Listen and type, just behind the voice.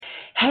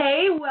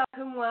Hey,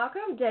 welcome,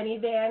 welcome. Denny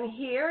Van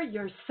here,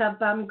 your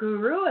Sub-Bum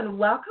Guru, and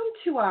welcome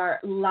to our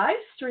live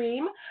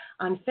stream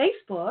on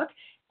Facebook.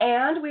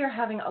 And we are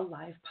having a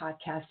live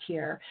podcast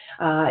here.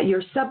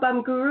 Your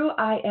Sub-Bum Guru,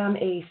 I am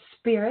a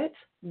spirit,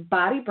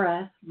 body,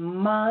 breath,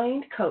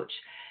 mind coach,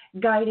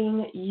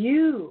 guiding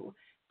you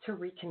to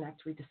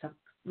reconnect,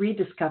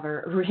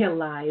 rediscover,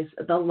 realize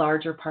the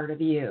larger part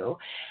of you.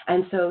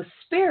 And so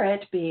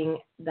spirit, being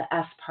the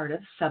S part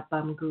of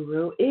Sub-Bum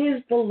Guru,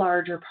 is the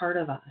larger part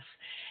of us.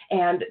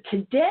 And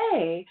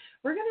today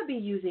we're going to be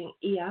using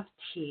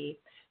EFT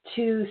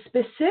to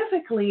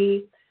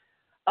specifically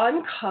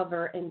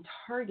uncover and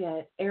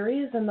target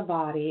areas in the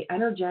body,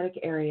 energetic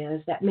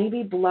areas that may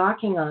be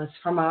blocking us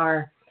from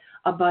our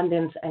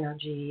abundance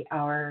energy,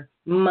 our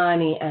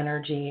money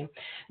energy.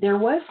 There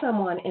was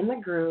someone in the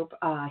group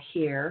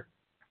here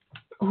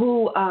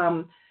who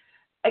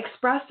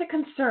expressed a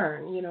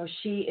concern. You know,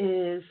 she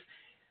is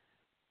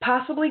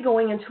possibly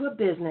going into a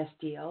business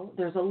deal.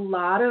 There's a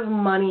lot of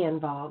money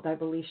involved. I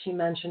believe she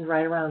mentioned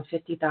right around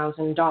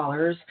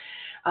 $50,000.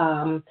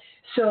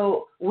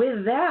 So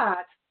with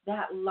that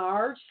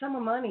large sum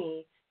of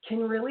money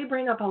can really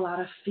bring up a lot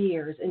of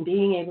fears in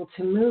being able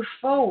to move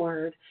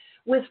forward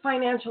with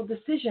financial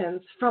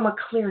decisions from a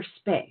clear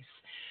space.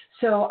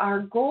 So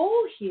our goal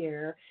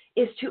here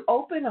is to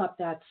open up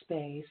that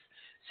space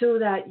so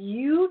that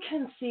you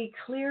can see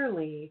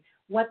clearly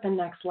what the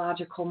next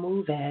logical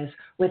move is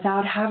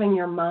without having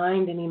your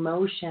mind and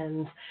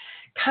emotions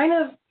kind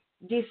of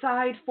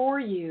decide for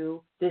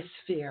you this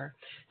fear.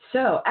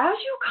 So as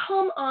you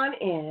come on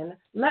in,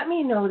 let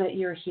me know that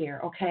you're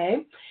here,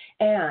 okay?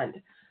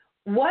 And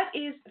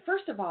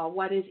first of all,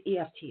 what is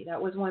EFT?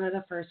 That was one of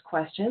the first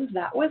questions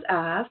that was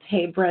asked.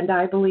 Hey, Brenda,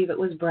 I believe it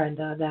was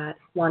Brenda that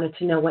wanted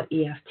to know what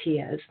EFT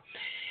is.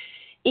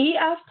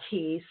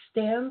 EFT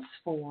stands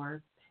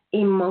for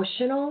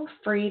Emotional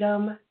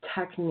Freedom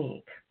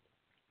Technique.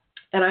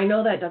 And I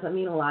know that doesn't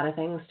mean a lot of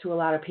things to a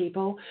lot of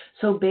people.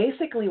 So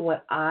basically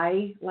what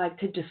I like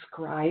to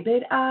describe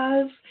it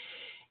as,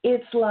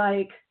 it's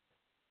like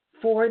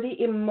for the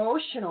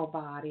emotional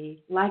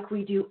body, like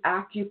we do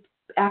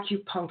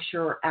acupuncture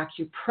or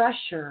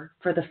acupressure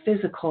for the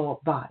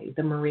physical body,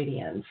 the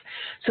meridians.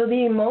 So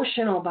the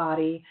emotional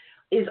body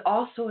is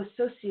also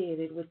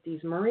associated with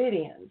these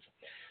meridians.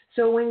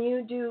 So when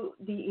you do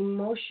the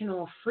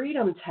emotional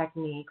freedom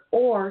technique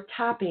or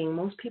tapping,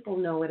 most people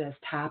know it as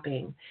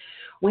tapping.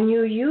 When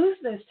you use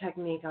this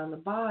technique on the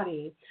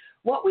body,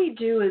 what we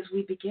do is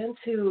we begin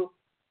to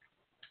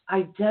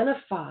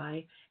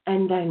identify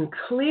and then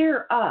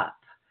clear up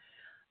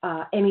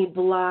any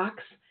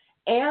blocks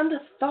and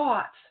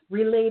thoughts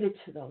related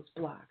to those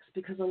blocks.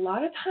 Because a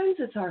lot of times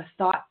it's our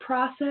thought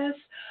process,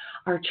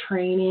 our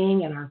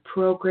training and our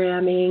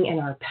programming and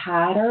our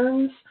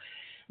patterns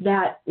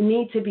that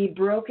need to be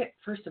broken.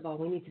 First of all,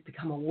 we need to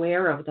become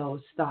aware of those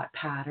thought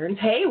patterns.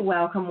 Hey,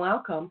 welcome,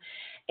 welcome.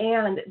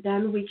 And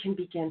then we can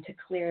begin to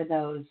clear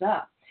those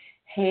up.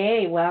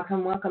 Hey,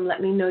 welcome, welcome.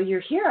 Let me know you're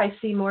here. I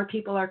see more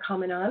people are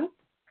coming on.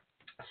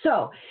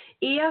 So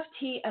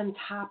EFT and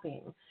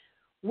tapping.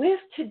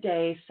 With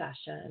today's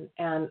session,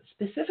 and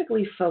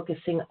specifically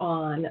focusing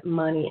on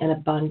money and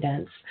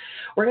abundance,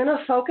 we're going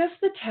to focus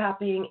the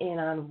tapping in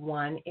on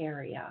one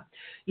area.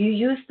 You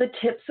use the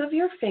tips of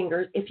your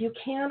fingers, if you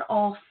can,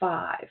 all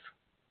 5.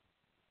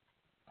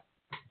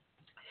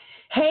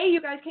 Hey,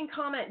 you guys can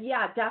comment.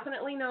 Yeah,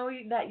 definitely know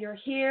that you're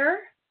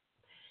here.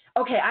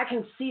 Okay, I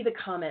can see the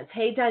comments.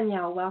 Hey,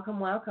 Danielle, welcome,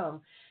 welcome.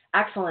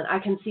 Excellent, I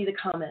can see the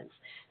comments.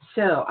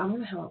 So I'm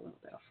going to have a little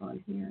bit of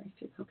fun here,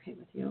 if it's okay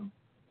with you.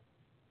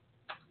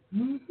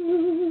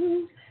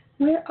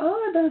 Where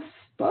are the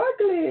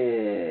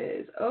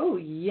sparklies? Oh,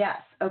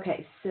 yes.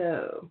 Okay,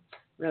 so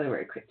really,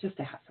 really quick, just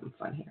to have some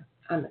fun here.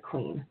 I'm the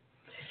queen.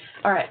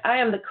 All right, I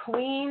am the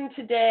queen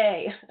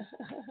today.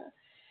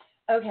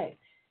 Okay,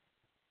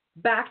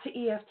 back to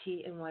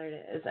EFT and what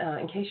it is.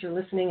 In case you're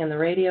listening in the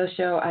radio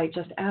show, I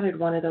just added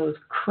one of those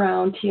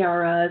crown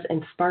tiaras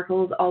and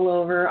sparkles all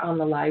over on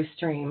the live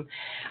stream.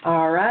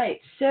 All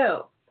right,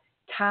 so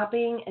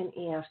tapping and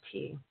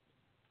EFT.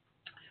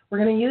 We're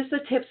going to use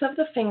the tips of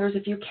the fingers.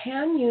 If you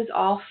can, use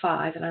all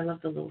 5. And I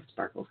love the little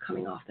sparkles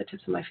coming off the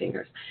tips of my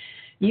fingers.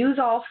 Use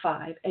all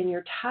 5, and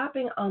you're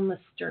tapping on the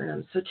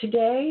sternum. So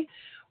today,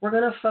 we're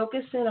going to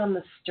focus in on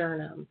the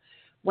sternum.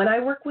 When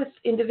I work with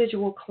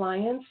individual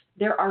clients,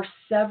 there are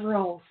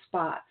several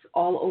spots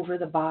all over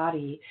the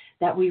body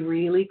that we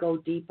really go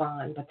deep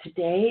on. But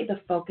today,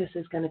 the focus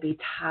is going to be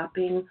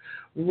tapping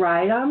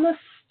right on the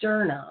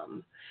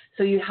sternum.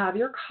 So you have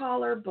your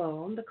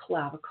collarbone, the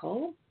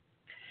clavicle.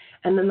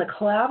 And then the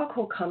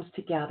clavicle comes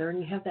together,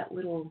 and you have that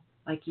little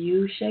like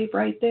U shape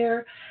right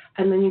there.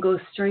 And then you go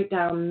straight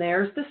down.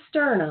 There's the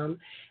sternum.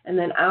 And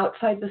then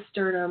outside the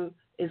sternum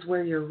is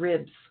where your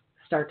ribs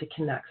start to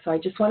connect. So I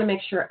just want to make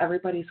sure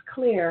everybody's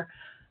clear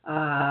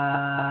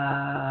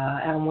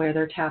on where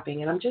they're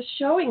tapping. And I'm just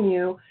showing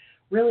you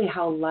really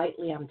how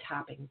lightly I'm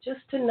tapping,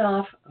 just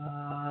enough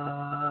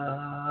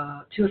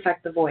to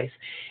affect the voice.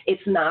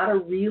 It's not a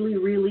really,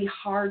 really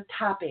hard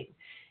tapping.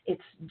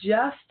 It's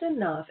just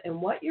enough,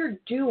 and what you're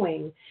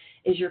doing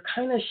is you're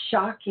kind of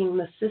shocking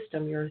the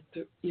system.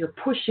 You're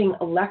pushing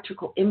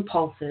electrical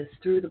impulses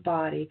through the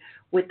body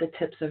with the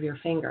tips of your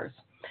fingers.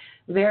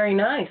 Very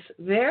nice,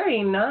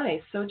 very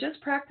nice. So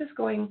just practice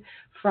going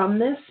from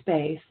this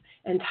space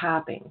and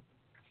tapping.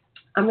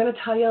 I'm going to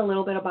tell you a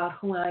little bit about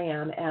who I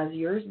am as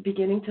you're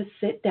beginning to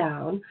sit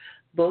down,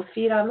 both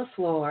feet on the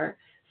floor,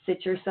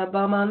 sit your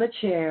sub-bum on the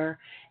chair,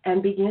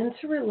 and begin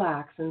to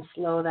relax and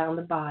slow down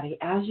the body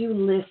as you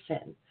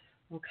listen.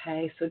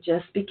 Okay, so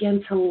just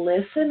begin to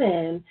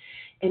listen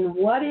in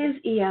what is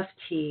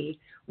EFT,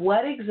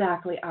 what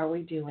exactly are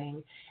we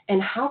doing,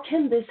 and how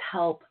can this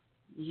help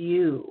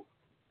you,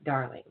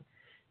 darling?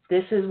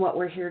 This is what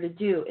we're here to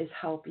do, is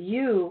help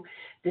you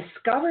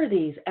discover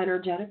these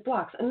energetic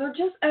blocks. And they're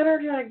just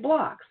energetic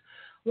blocks.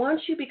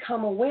 Once you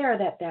become aware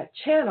that that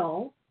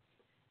channel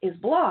is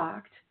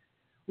blocked,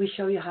 we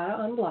show you how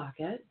to unblock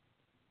it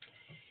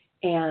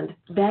and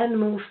then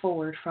move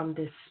forward from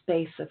this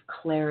space of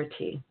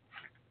clarity.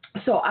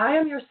 So I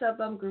am your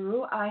sub-bum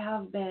guru. I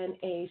have been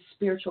a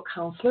spiritual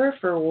counselor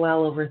for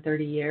well over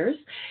 30 years.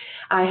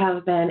 I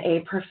have been a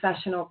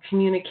professional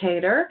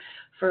communicator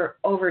for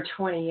over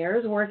 20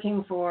 years,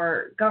 working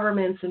for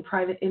governments and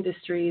private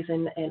industries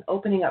and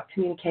opening up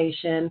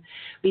communication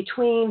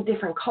between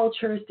different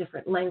cultures,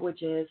 different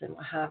languages, and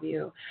what have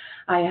you.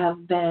 I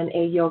have been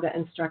a yoga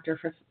instructor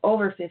for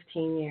over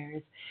 15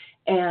 years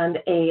and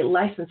a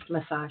licensed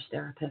massage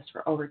therapist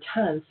for over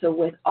 10. So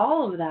with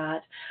all of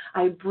that,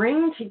 I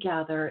bring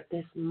together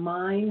this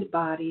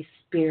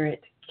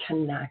mind-body-spirit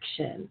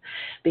connection,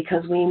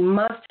 because we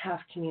must have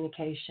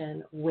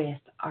communication with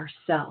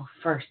ourselves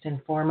first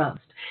and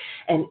foremost.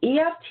 And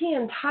EFT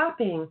and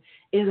tapping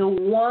is a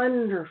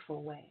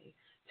wonderful way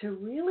to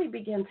really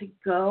begin to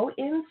go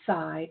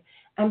inside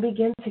and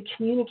begin to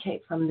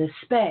communicate from this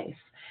space.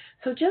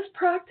 So just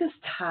practice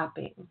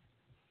tapping.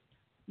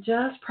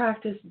 Just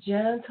practice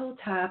gentle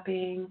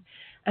tapping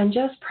and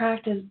just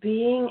practice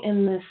being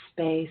in this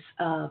space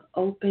of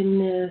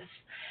openness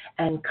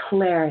and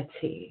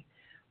clarity.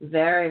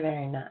 Very,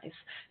 very nice.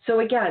 So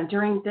again,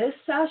 during this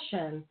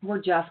session,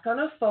 we're just going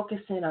to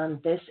focus in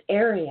on this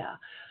area.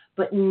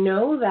 But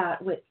know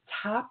that with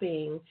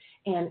tapping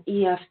and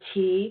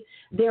EFT,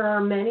 there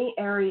are many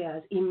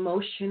areas,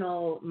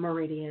 emotional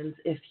meridians,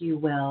 if you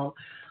will,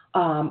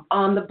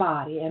 on the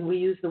body. And we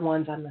use the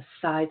ones on the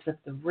sides of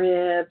the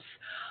ribs,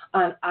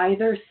 on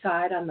either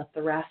side on the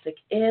thoracic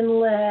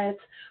inlet.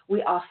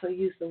 We also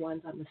use the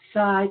ones on the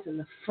sides and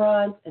the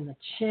front and the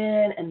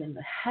chin and then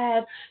the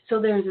head. So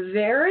there's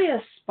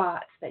various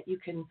spots that you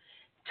can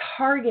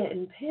target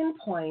and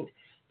pinpoint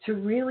to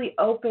really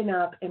open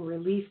up and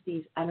release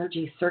these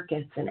energy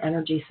circuits and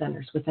energy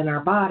centers within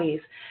our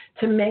bodies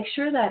to make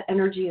sure that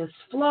energy is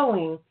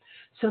flowing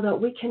so that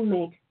we can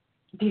make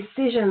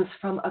decisions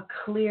from a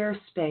clear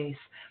space,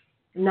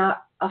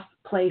 not a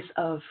place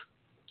of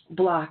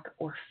block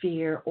or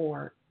fear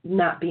or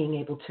not being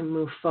able to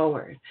move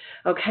forward.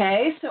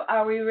 Okay, so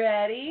are we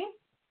ready?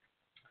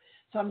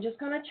 So I'm just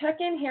going to check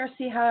in here,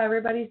 see how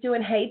everybody's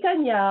doing. Hey,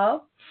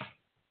 Danielle.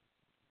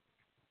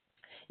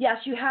 Yes,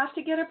 you have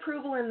to get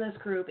approval in this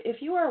group.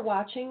 If you are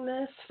watching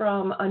this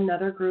from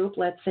another group,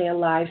 let's say a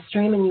live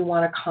stream, and you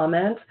want to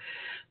comment,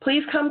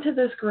 please come to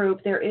this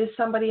group. There is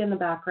somebody in the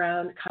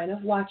background kind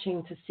of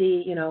watching to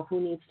see, who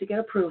needs to get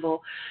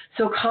approval.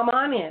 So come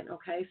on in,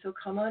 okay? So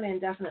come on in,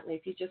 definitely.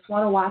 If you just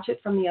want to watch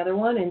it from the other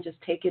one and just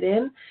take it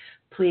in,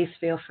 please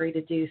feel free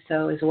to do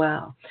so as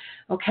well.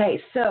 Okay,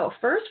 so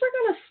first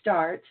we're going to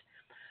start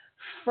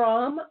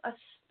from a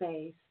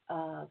space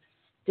of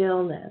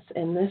stillness.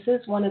 And this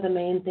is one of the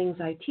main things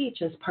I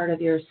teach as part of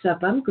your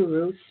Sub-Bum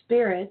Guru,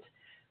 spirit,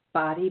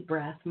 body,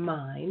 breath,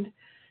 mind.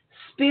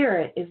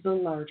 Spirit is the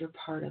larger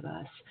part of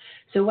us.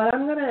 So what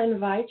I'm going to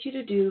invite you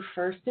to do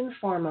first and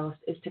foremost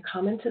is to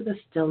come into the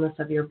stillness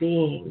of your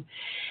being.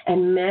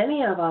 And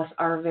many of us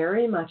are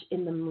very much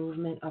in the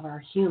movement of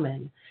our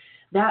human.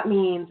 That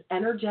means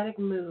energetic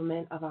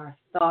movement of our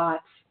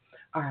thoughts,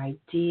 our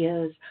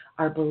ideas,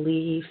 our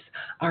beliefs,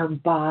 our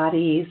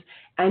bodies,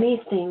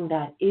 anything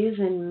that is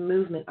in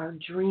movement, our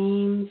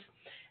dreams,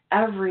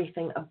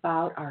 everything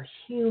about our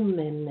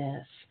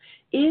humanness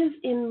is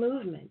in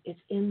movement. It's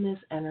in this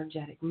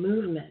energetic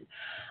movement.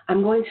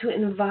 I'm going to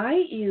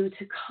invite you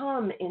to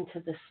come into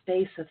the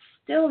space of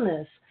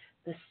stillness,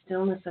 the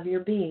stillness of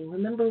your being.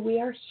 Remember, we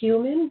are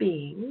human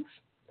beings.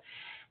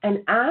 And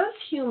as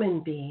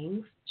human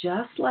beings,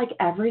 just like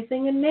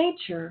everything in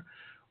nature,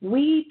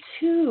 we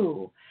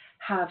too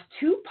have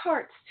two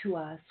parts to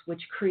us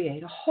which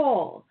create a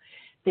whole.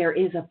 There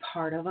is a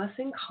part of us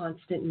in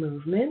constant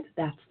movement.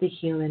 That's the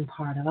human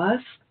part of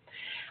us.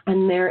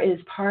 And there is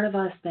part of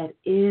us that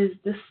is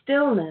the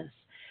stillness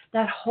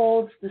that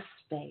holds the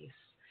space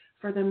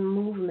for the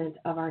movement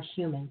of our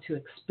human to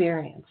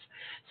experience.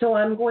 So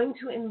I'm going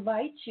to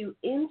invite you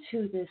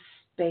into this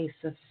space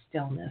of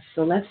stillness.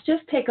 So let's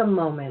just take a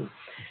moment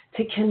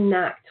to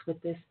connect with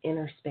this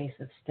inner space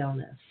of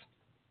stillness.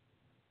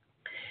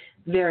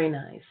 Very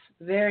nice.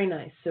 Very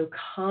nice. So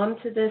come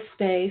to this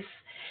space.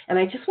 And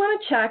I just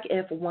want to check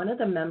if one of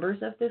the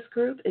members of this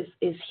group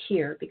is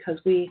here, because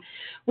we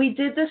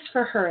did this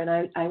for her,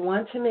 and I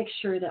want to make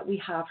sure that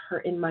we have her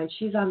in mind.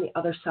 She's on the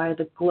other side of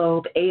the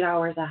globe, 8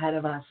 hours ahead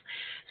of us.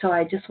 So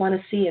I just want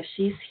to see if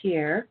she's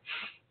here.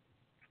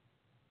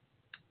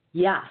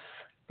 Yes.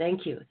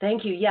 Thank you.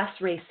 Thank you. Yes,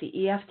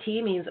 Racy.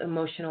 EFT means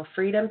emotional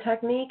freedom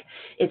technique.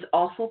 It's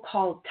also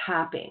called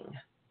tapping.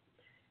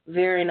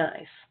 Very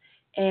nice.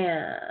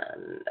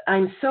 And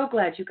I'm so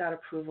glad you got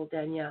approval,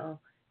 Danielle.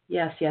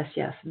 Yes, yes,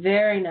 yes.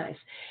 Very nice.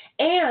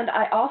 And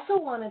I also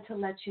wanted to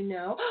let you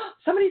know,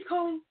 somebody's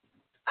calling.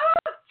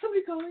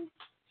 Somebody's calling.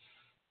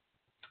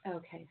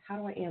 Okay, how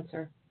do I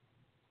answer?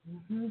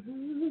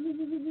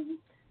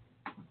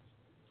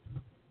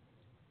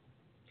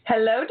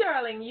 Hello,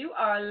 darling. You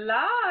are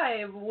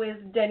live with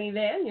Denny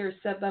Van, your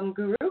Sub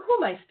Guru. Who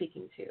am I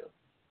speaking to?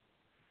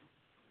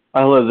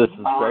 Hello, this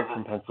is Greg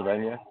from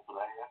Pennsylvania.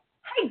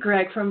 Hi,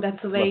 Greg from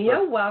Pennsylvania.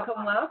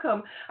 Welcome,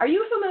 welcome. Are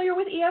you familiar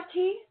with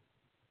EFT?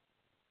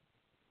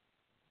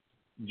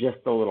 Just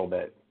a little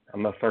bit.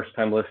 I'm a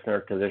first-time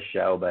listener to this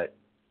show, but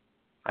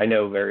I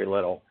know very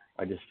little.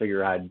 I just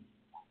figure I'd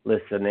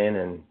listen in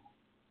and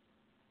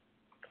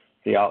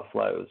see how it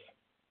flows.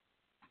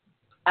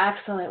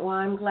 Excellent. Well,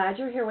 I'm glad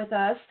you're here with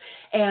us.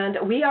 And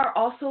we are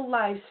also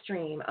live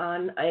stream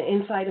on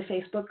inside a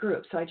Facebook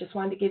group. So I just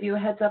wanted to give you a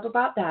heads up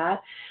about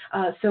that.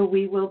 So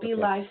we will be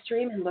live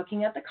stream and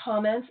looking at the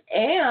comments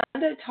and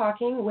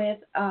talking with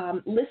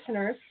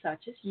listeners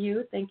such as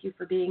you. Thank you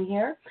for being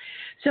here.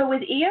 So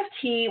with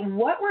EFT,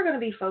 what we're going to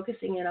be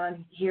focusing in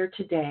on here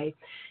today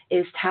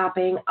is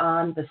tapping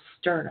on the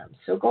sternum.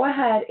 So go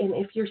ahead, and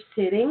if you're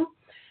sitting,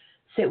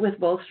 sit with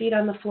both feet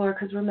on the floor,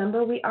 because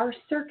remember, we are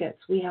circuits.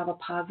 We have a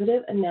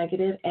positive, a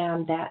negative,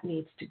 and that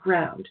needs to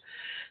ground.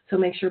 So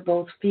make sure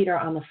both feet are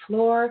on the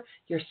floor,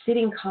 you're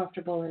sitting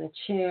comfortable in a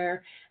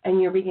chair, and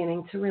you're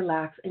beginning to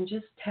relax and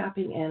just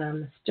tapping in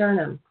on the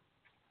sternum.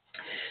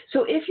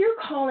 So if you're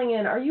calling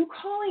in, are you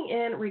calling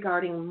in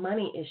regarding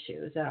money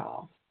issues at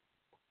all?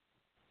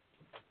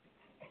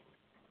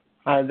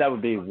 That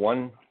would be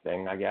one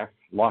thing, I guess.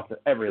 Lots of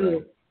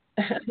everything.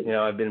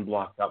 I've been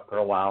blocked up for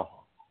a while.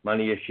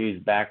 Money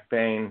issues, back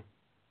pain,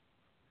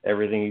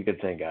 everything you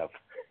could think of.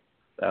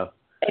 So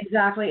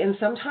exactly, and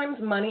sometimes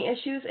money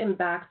issues and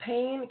back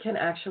pain can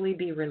actually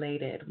be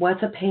related.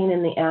 What's a pain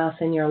in the ass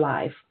in your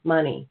life?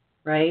 Money,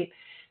 right?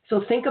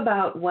 So think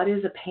about what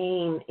is a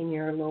pain in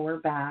your lower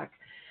back,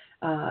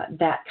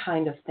 that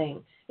kind of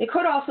thing. It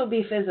could also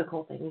be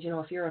physical things,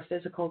 if you're a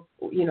physical,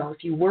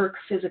 if you work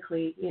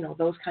physically,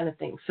 those kind of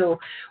things. So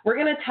we're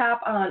going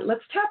to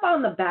let's tap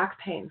on the back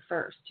pain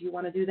first. Do you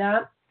want to do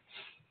that?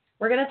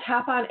 We're going to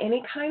tap on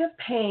any kind of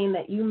pain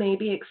that you may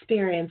be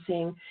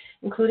experiencing,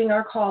 including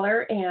our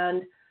caller.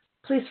 And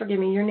please forgive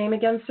me, your name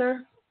again,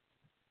 sir?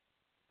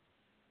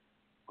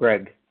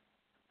 Greg.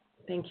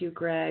 Thank you,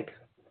 Greg.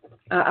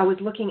 I was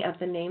looking at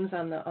the names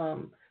on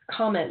the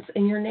comments,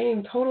 and your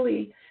name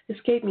totally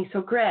escaped me.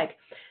 So, Greg,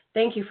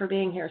 thank you for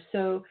being here.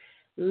 So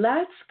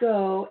let's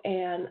go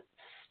and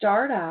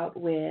start out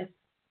with,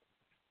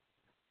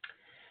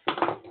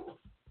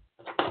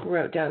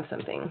 wrote down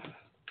something,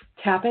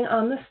 tapping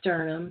on the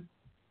sternum.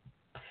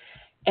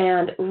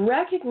 And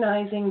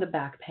recognizing the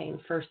back pain,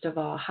 first of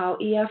all. How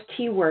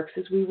EFT works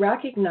is we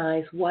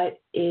recognize what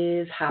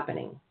is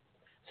happening.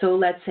 So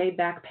let's say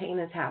back pain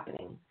is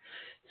happening.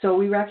 So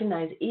we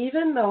recognize,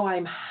 even though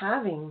I'm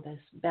having this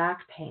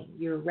back pain,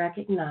 you're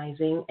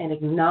recognizing and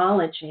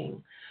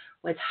acknowledging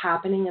what's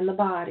happening in the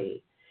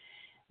body.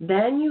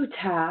 Then you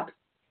tap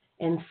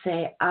and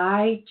say,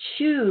 I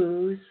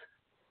choose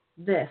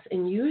this.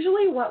 And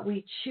usually what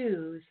we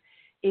choose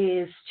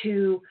is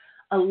to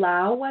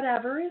allow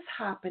whatever is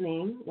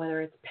happening,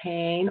 whether it's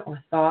pain or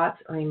thoughts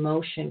or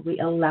emotion, we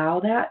allow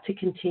that to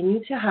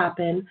continue to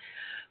happen,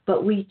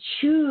 but we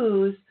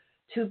choose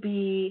to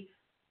be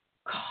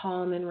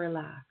calm and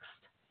relaxed,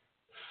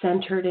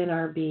 centered in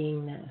our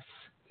beingness,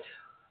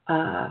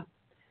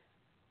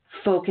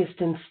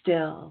 focused and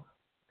still,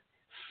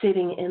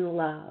 sitting in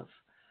love.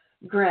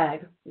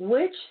 Greg,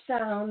 which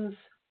sounds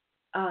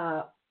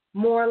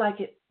more like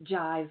it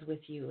jives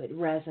with you, it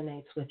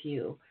resonates with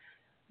you?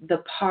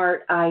 The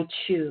part I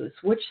choose,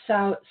 which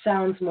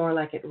sounds more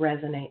like it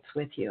resonates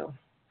with you?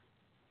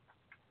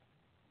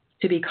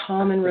 To be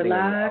calm and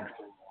relaxed,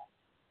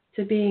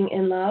 to being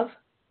in love?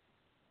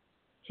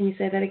 Can you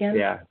say that again?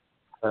 Yeah.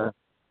 The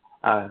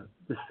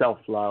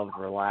self-love,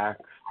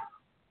 relaxed,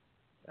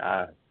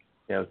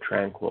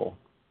 tranquil.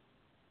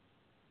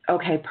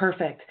 Okay,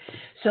 perfect.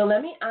 So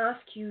let me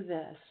ask you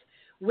this.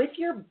 With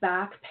your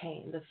back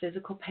pain, the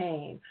physical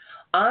pain,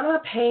 on a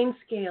pain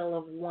scale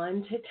of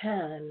 1 to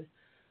 10,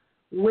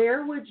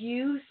 where would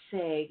you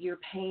say your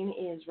pain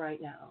is right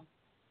now?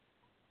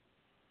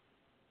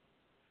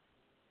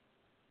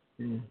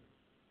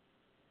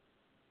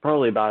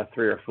 Probably about a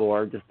 3 or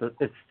 4.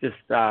 It's just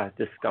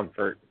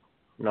discomfort.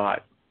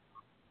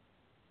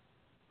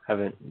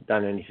 Haven't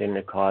done anything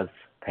to cause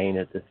pain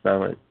at this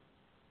moment.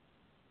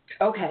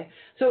 Okay.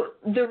 So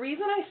the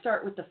reason I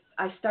start with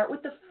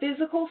the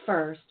physical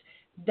first,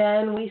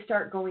 then we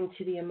start going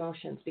to the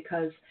emotions,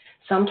 because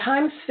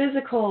sometimes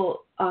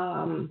physical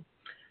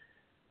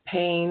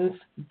pains,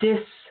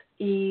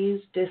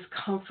 dis-ease,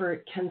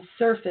 discomfort can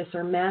surface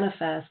or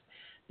manifest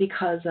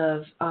because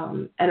of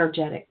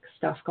energetic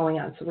stuff going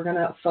on. So we're going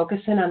to focus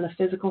in on the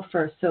physical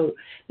first. So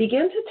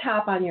begin to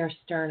tap on your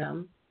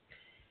sternum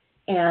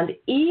and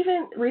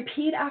even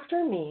repeat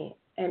after me.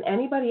 And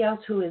anybody else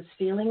who is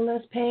feeling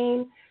this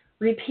pain,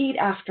 repeat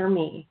after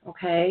me,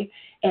 okay?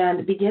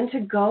 And begin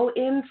to go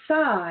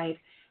inside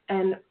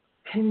and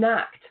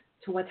connect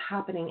to what's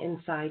happening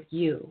inside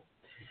you.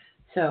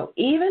 So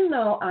even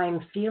though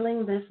I'm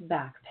feeling this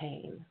back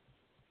pain.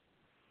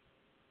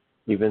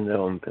 Even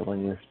though I'm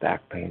feeling this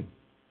back pain.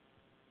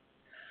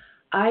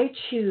 I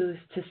choose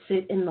to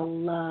sit in the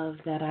love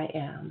that I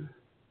am.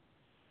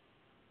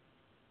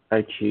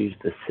 I choose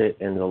to sit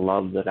in the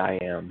love that I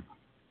am.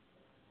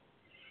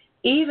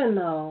 Even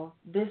though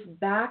this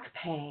back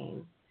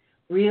pain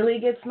really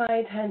gets my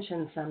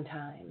attention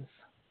sometimes.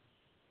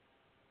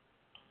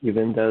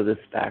 Even though this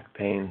back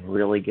pain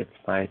really gets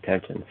my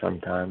attention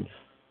sometimes.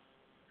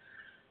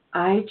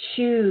 I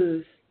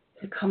choose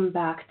to come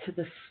back to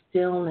the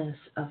stillness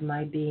of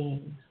my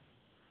being.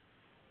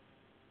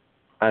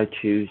 I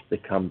choose to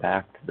come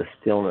back to the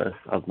stillness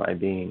of my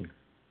being.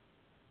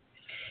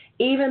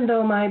 Even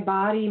though my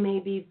body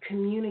may be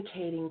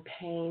communicating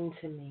pain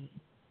to me.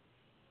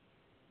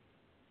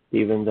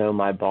 Even though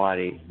my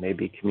body may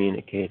be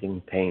communicating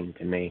pain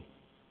to me.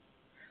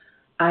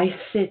 I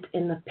sit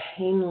in the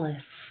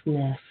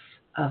painlessness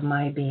of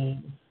my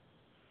being.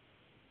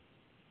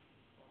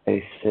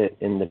 I sit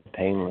in the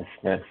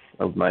painlessness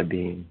of my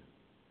being.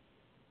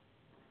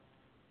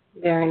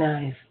 Very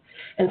nice.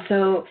 And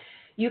so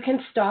you can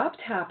stop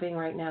tapping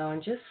right now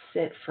and just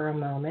sit for a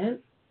moment.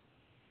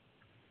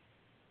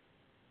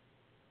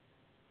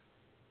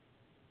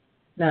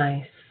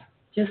 Nice.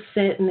 Just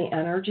sit, and the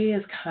energy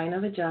is kind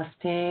of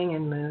adjusting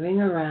and moving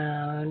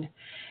around.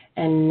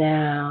 And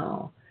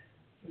now,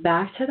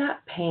 back to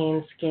that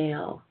pain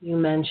scale. You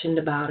mentioned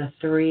about a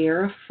 3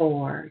 or a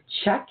 4.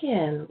 Check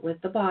in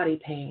with the body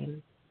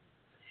pain.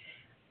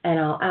 And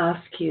I'll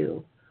ask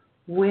you,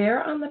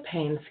 where on the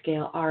pain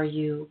scale are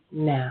you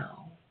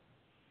now?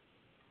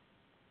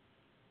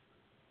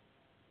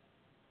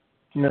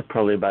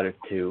 Probably about a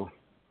 2.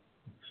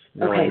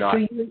 Really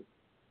okay,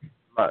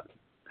 not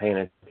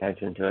paying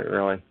attention to it,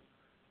 really.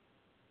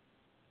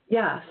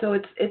 Yeah, so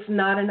it's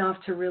not enough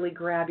to really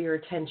grab your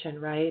attention,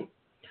 right?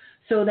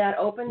 So that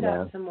opened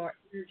up some more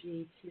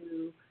energy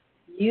to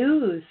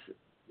use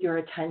your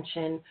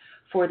attention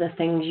for the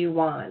things you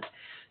want.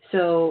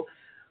 So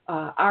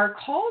our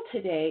call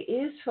today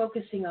is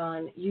focusing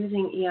on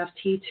using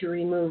EFT to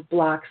remove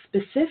blocks,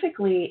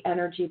 specifically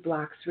energy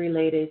blocks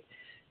related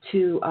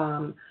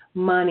to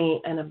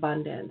money and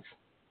abundance.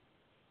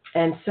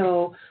 And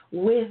so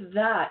with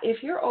that,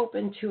 if you're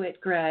open to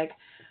it, Greg,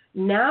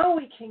 now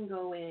we can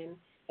go in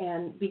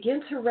and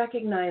begin to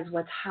recognize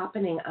what's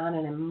happening on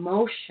an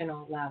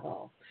emotional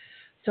level.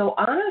 So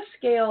on a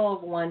scale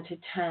of 1 to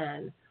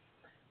 10,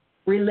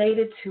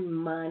 related to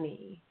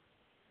money,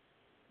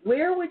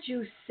 where would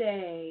you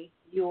say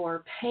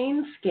your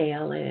pain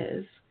scale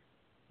is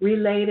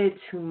related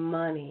to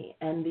money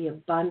and the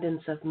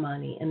abundance of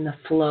money and the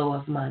flow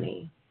of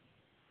money?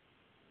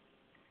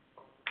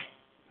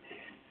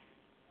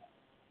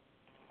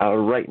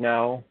 Right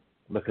now,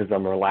 because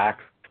I'm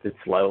relaxed, it's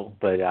low,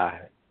 but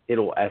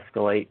it'll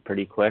escalate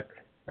pretty quick.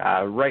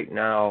 Right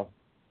now,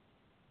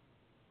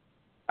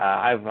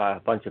 I have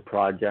a bunch of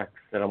projects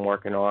that I'm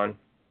working on,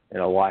 and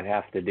a lot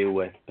have to do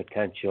with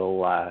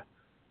potential,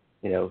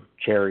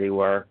 charity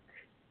work,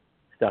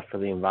 stuff for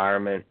the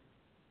environment.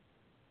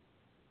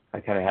 I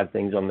kind of had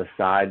things on the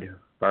side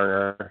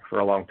burner for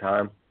a long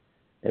time,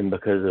 and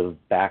because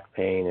of back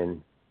pain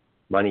and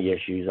money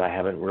issues, I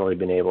haven't really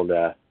been able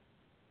to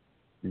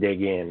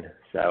dig in.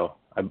 So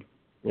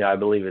I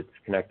believe it's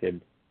connected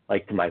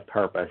like to my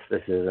purpose.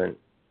 This isn't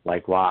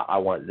like, well, I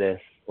want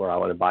this, or I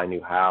want to buy a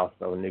new house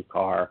or a new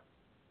car.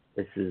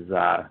 This is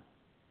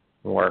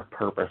more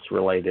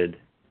purpose-related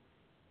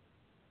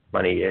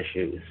money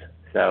issues.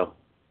 So,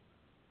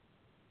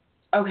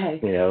 okay.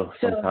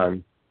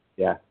 Sometimes,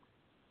 yeah.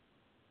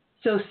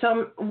 So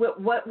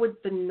what would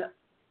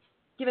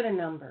give it a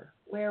number?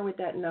 Where would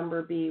that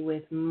number be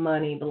with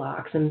money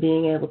blocks and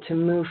being able to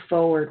move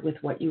forward with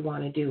what you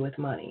want to do with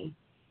money?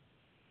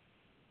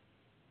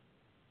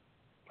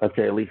 I'd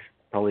say at least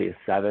probably a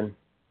 7.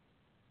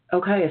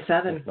 Okay, a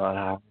 7. If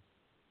not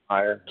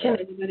higher. Can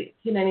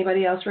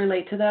anybody else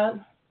relate to that?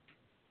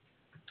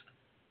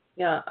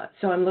 Yeah.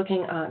 So I'm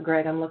looking,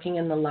 Greg. I'm looking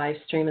in the live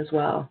stream as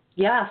well.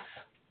 Yes.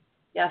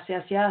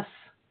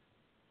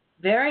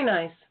 Very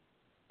nice.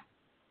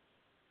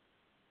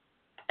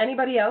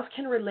 Anybody else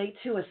can relate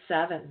to a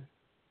 7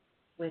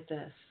 with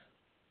this?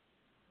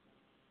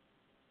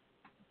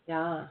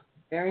 Yeah.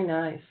 Very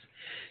nice.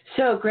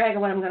 So, Greg,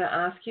 what I'm going to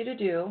ask you to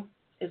do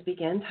is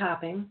begin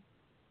tapping.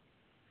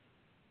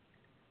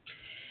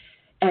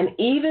 And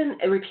even,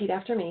 repeat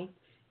after me,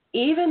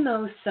 Even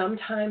though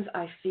sometimes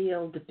I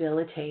feel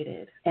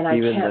debilitated and I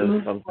Even can't though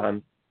move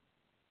sometimes,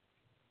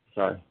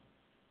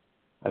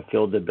 I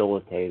feel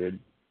debilitated.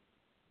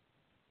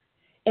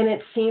 and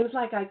it seems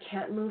like I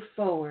can't move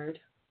forward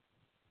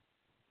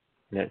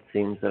And it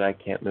seems that I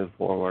can't move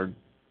forward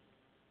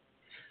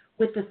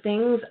with the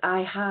things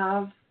I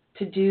have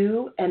to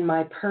do and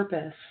my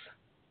purpose.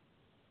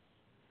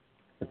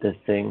 with the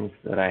things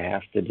that I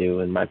have to do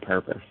in my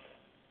purpose.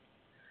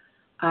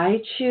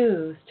 I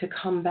choose to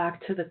come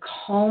back to the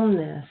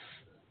calmness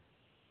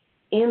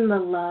in the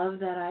love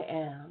that I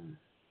am.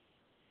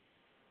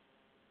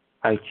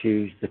 I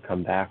choose to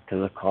come back to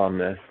the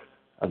calmness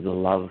of the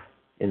love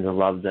in the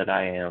love that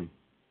I am.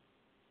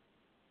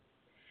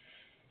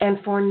 And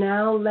for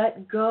now,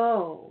 let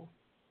go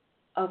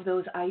of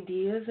those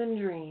ideas and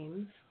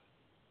dreams.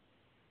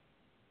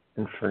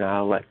 And for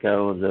now, let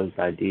go of those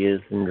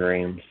ideas and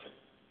dreams.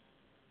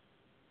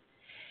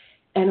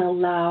 And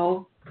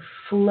allow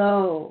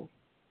flow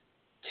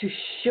to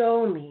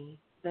show me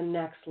the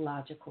next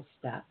logical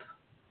step.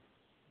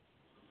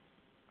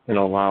 And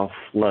allow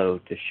flow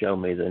to show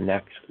me the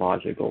next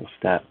logical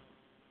step.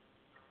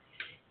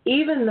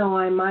 Even though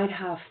I might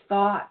have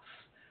thoughts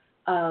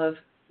of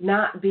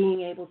not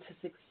being able to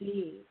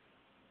succeed,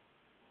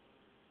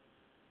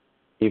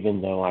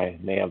 Even though I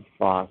may have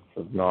thoughts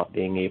of not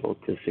being able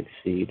to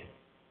succeed,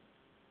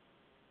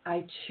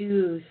 I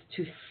choose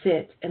to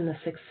sit in the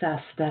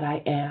success that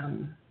I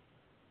am.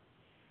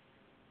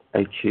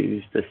 I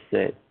choose to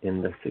sit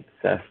in the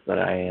success that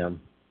I am.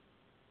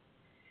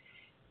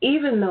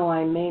 Even though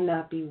I may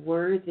not be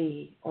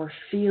worthy or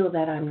feel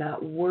that I'm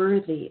not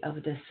worthy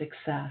of this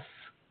success,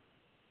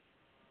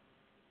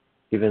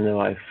 Even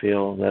though I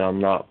feel that I'm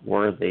not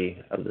worthy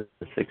of the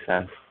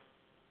success,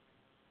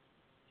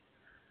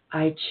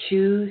 I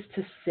choose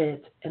to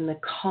sit in the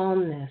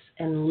calmness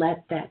and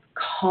let that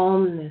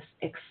calmness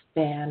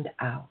expand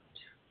out.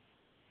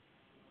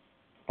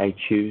 I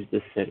choose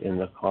to sit in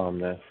the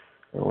calmness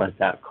and let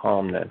that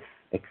calmness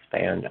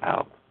expand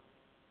out.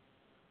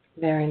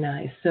 Very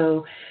nice.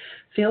 So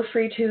feel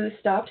free to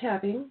stop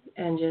tapping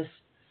and just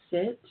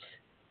sit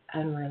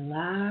and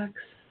relax.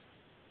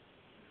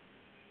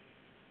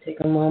 Take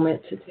a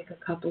moment to take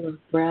a couple of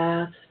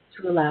breaths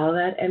to allow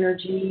that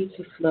energy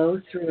to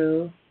flow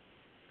through.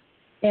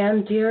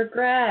 And dear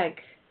Greg,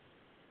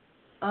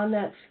 on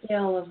that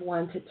scale of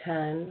 1 to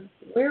 10,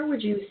 where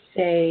would you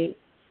say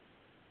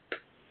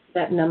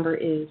that number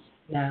is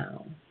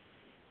now?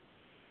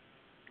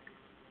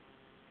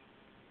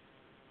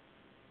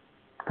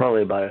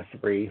 Probably about a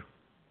 3.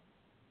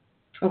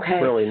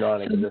 Okay. Really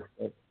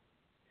non-existent.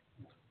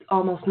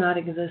 Almost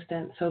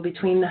non-existent. So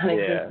between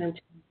non-existent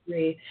and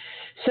 3.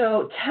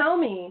 So tell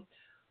me,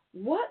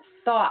 what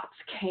thoughts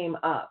came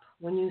up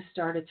when you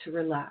started to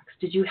relax?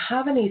 Did you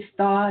have any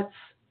thoughts,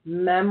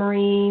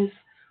 memories,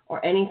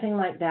 or anything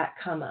like that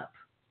come up?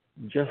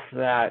 Just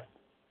that,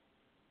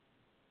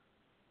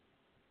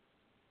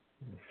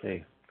 let's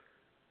see,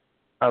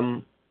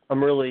 I'm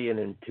really an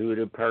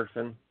intuitive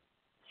person,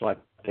 so I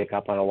pick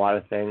up on a lot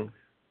of things,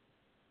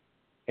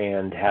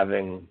 and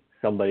having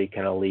somebody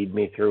kind of lead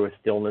me through a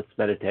stillness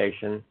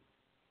meditation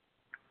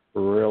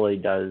really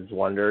does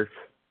wonders.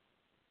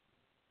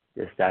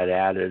 Just that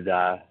added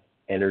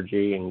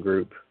energy and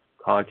group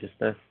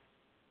consciousness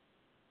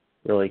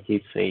really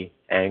keeps me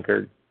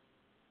anchored.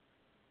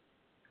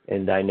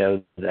 And I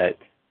know that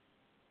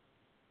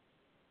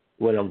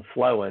when I'm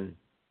flowing,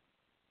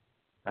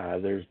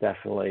 there's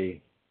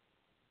definitely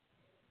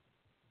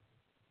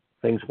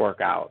things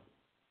work out.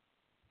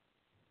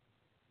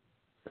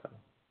 So.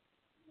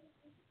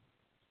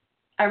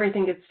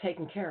 Everything gets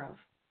taken care of.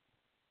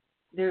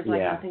 There's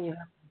like nothing you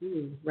have to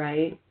do,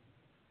 right?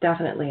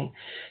 Definitely.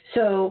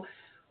 So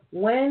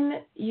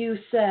when you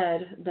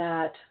said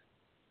that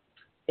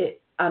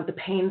the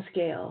pain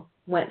scale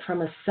went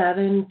from a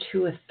 7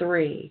 to a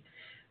 3,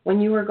 when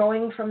you were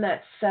going from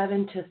that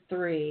 7 to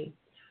 3,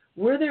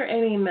 were there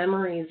any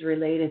memories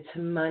related to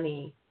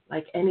money,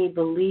 like any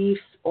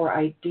beliefs or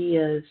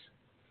ideas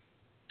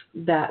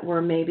that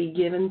were maybe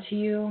given to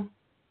you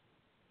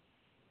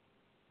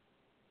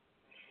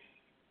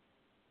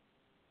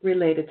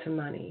related to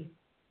money?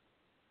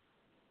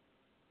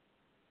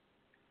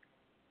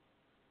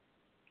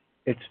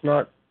 It's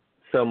not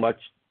so much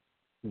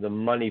the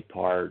money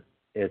part.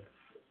 It's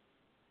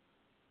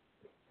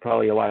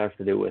probably a lot has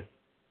to do with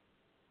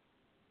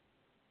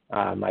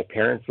my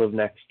parents live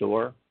next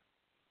door,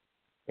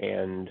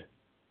 and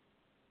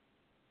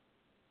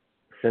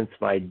since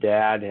my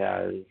dad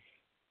has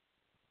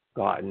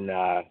gotten,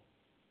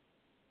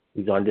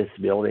 he's on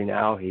disability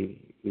now. He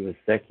was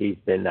sick. He's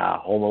been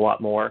home a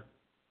lot more,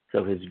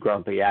 so his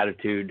grumpy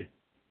attitude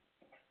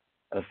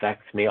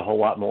affects me a whole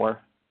lot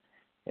more,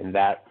 and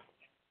that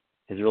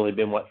has really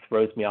been what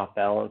throws me off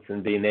balance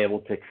and being able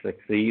to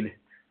succeed,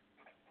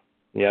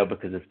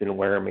 because it's been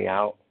wearing me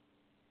out.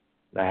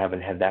 I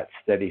haven't had that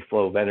steady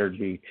flow of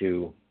energy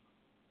to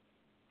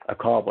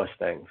accomplish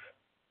things.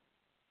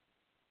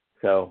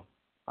 So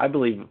I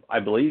believe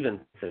in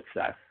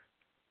success.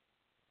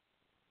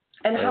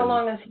 And how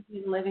long has he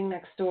been living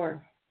next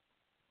door?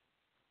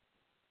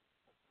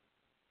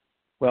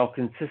 Well,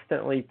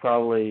 consistently,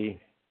 probably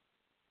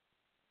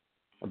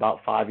about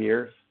 5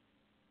 years.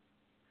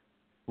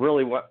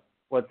 Really,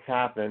 what's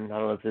happened? I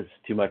don't know if this is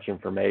too much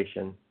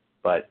information,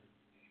 but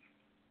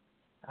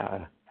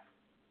a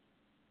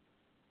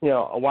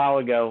while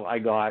ago I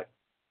got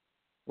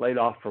laid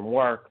off from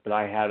work, but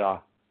I had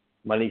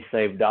money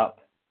saved up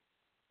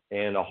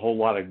and a whole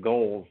lot of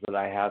goals that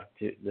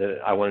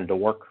I wanted to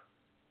work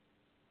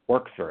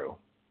through,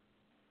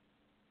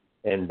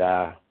 and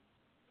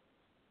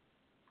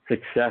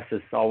success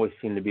has always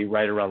seemed to be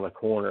right around the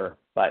corner.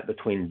 But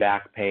between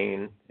back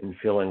pain and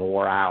feeling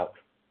wore out,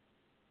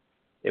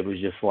 it was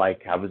just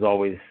like I was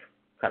always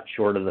cut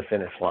short of the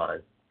finish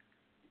line.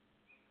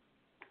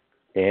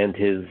 And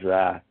his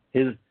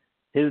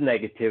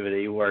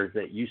negativity, whereas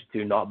it used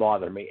to not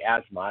bother me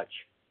as much,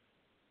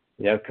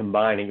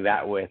 combining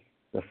that with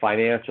the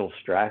financial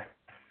stress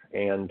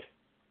and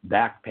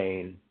back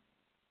pain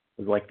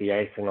was like the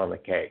icing on the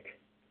cake.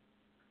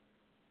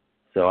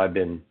 So I've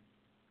been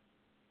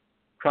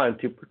trying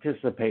to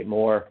participate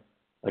more,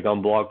 like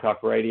on Blog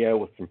Talk Radio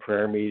with some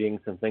prayer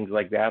meetings and things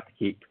like that to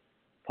keep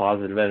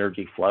positive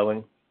energy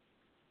flowing.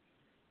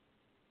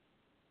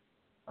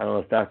 I don't know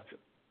if that's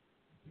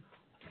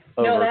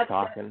over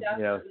talking. That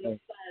definitely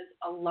says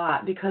a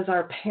lot, because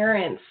our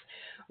parents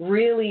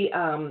really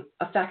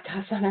affect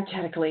us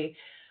energetically.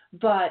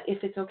 But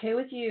if it's okay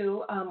with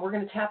you, we're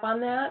going to tap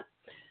on that.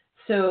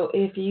 So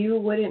if you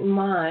wouldn't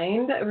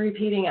mind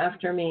repeating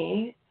after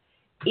me,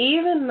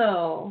 even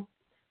though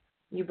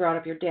you brought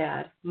up your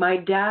dad, my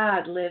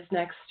dad lives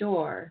next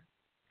door,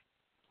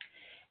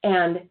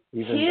 and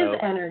his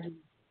energy.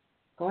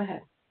 Go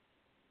ahead.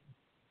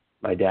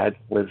 My dad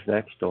lives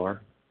next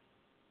door.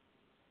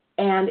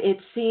 And it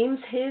seems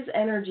his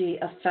energy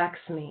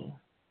affects me.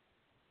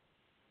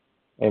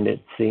 And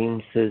it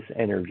seems his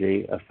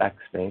energy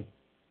affects me.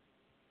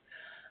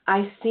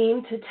 I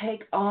seem to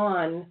take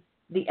on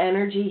the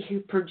energy he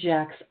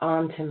projects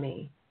onto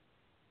me.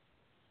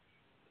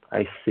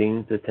 I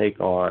seem to take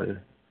on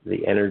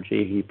the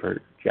energy he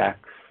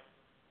projects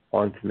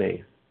onto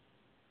me.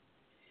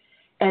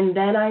 And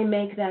then I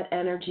make that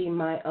energy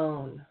my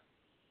own.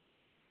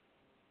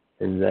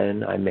 And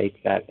then I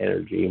make that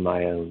energy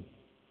my own.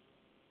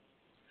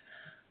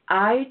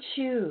 I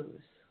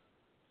choose.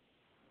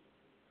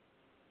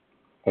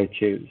 I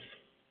choose.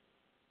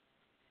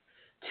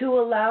 To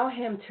allow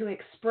him to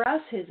express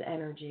his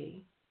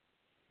energy.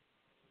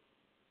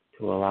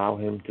 To allow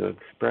him to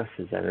express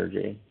his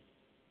energy.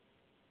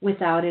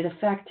 Without it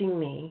affecting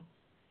me.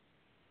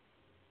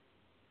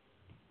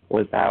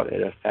 Without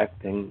it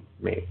affecting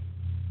me.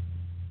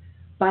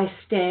 By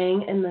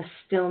staying in the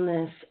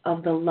stillness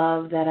of the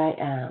love that I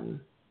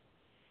am.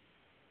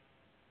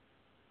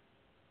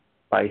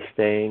 By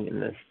staying in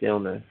the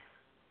stillness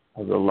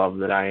of the love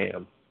that I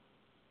am.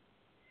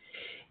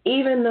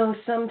 Even though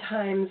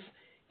sometimes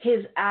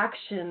his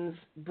actions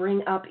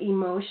bring up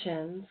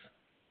emotions.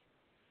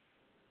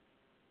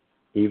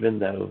 Even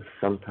though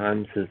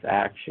sometimes his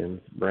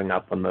actions bring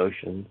up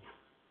emotions.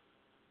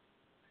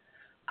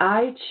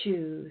 I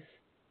choose.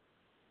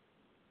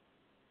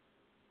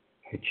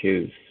 I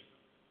choose.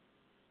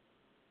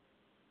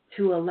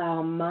 To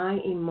allow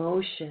my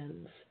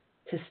emotions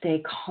to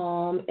stay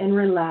calm and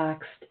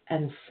relaxed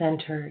and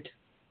centered.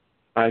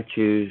 I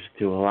choose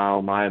to allow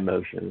my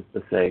emotions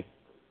to stay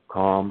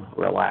calm,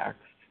 relaxed,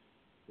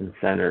 and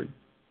centered.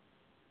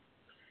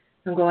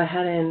 Now go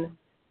ahead and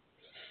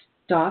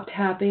stop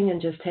tapping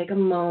and just take a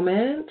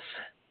moment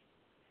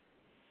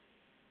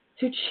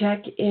to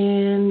check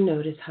in.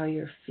 Notice how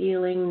you're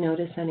feeling.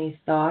 Notice any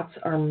thoughts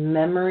or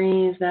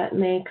memories that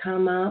may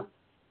come up.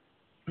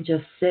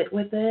 Just sit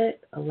with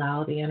it.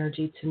 Allow the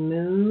energy to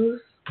move.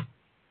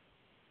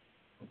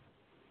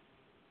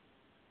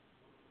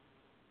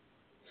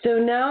 So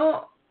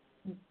now,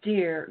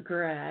 dear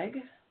Greg,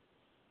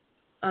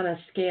 on a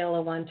scale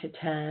of 1 to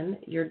 10,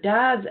 your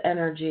dad's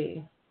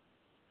energy,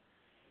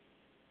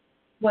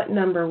 what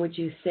number would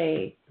you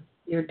say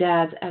your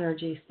dad's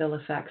energy still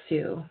affects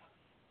you?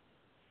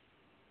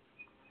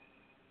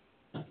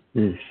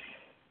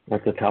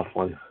 That's a tough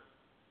one.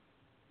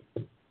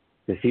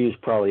 Because he was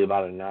probably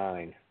about a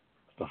 9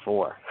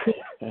 before.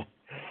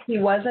 He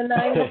was a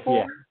 9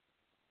 before?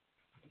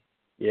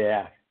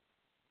 Yeah.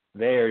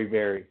 Very,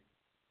 very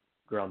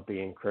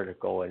grumpy and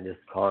critical and just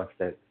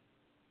constant.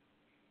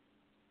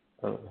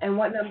 And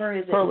what number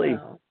is it probably,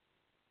 now?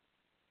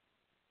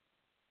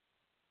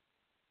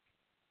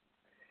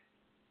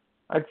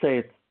 I'd say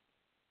it's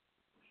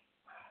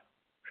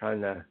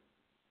trying to,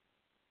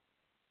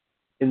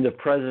 in the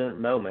present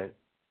moment,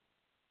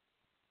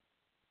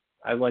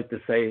 I'd like to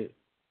say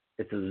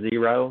it's a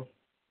 0,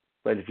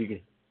 but if you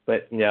could,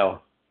 a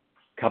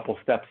couple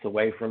steps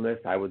away from this,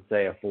 I would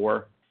say a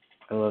 4.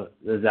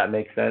 Does that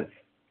make sense?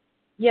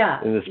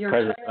 Yeah. In this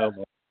present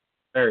moment,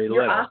 very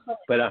little. Awesome.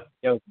 But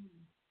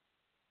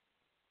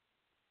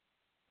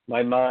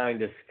my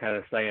mind is kind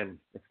of saying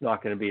it's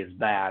not going to be as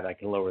bad. I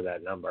can lower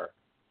that number.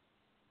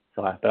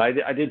 So, but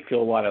I did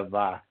feel a lot of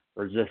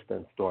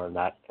resistance during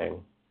that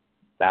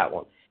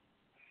one.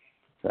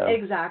 So.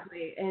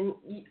 Exactly. And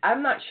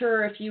I'm not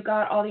sure if you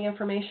got all the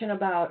information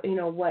about,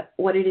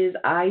 what it is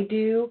I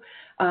do.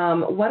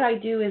 What I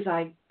do is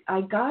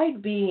I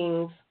guide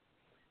beings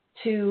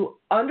to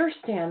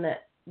understand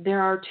that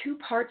there are two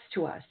parts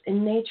to us,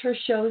 and nature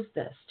shows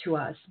this to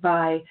us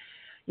by,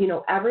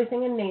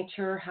 everything in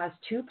nature has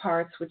two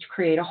parts which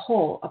create a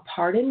whole, a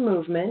part in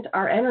movement,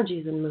 our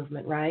energy's in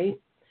movement, right?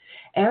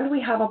 And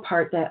we have a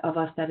part of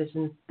us that is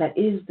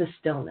the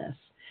stillness.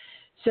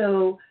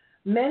 So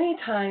many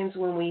times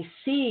when we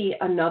see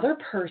another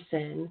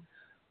person,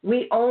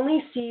 we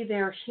only see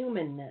their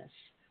humanness,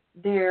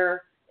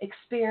 their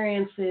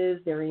experiences,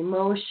 their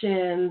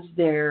emotions,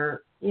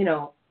 their,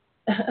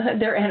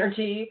 their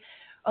energy.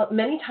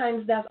 Many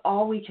times that's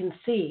all we can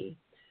see.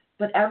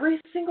 But every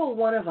single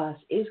one of us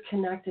is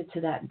connected to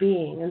that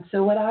being. And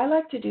so what I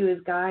like to do is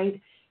guide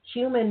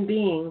human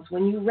beings.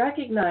 When you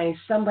recognize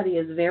somebody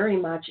is very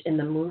much in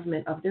the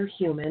movement of their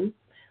human,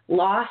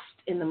 lost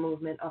in the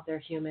movement of their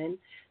human,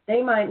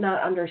 they might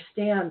not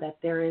understand that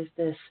there is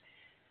this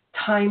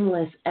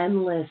timeless,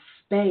 endless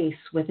space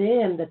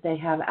within that they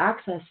have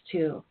access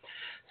to.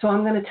 So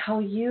I'm going to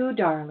tell you,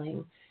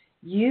 darling,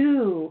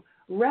 you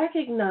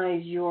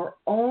recognize your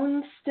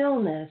own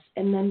stillness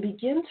and then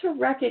begin to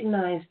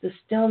recognize the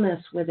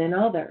stillness within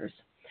others.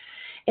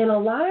 And a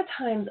lot of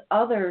times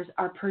others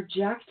are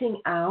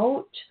projecting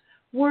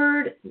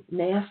outward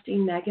nasty,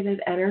 negative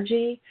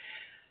energy.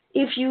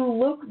 If you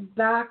look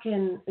back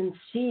and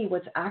see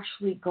what's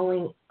actually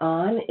going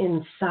on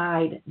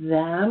inside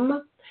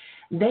them,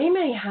 they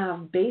may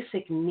have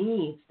basic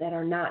needs that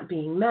are not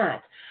being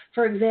met.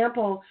 For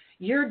example,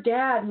 your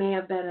dad may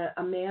have been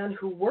a man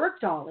who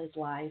worked all his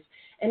life,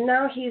 and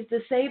now he's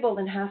disabled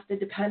and has to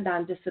depend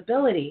on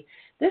disability.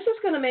 This is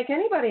going to make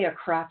anybody a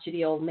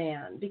crotchety old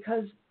man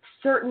because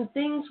certain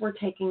things were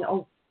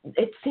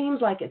it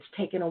seems like it's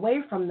taken away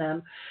from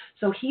them.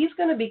 So he's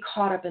going to be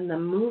caught up in the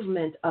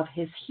movement of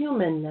his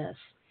humanness.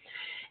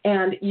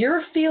 And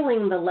you're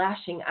feeling the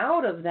lashing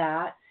out of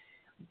that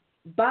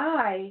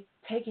by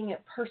taking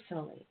it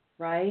personally,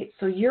 right?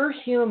 So your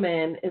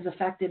human is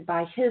affected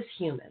by his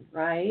human,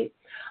 right?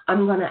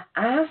 I'm going to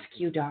ask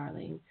you,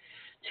 darling,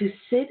 to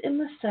sit in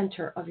the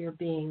center of your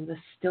being, the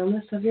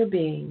stillness of your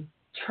being.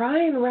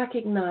 Try and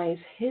recognize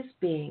his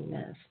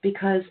beingness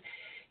because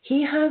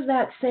he has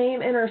that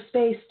same inner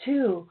space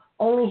too,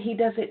 only he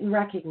doesn't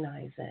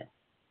recognize it.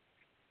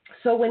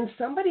 So when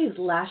somebody's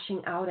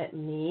lashing out at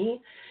me,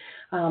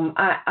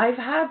 I've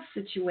had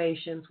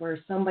situations where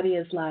somebody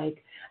is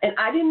like, and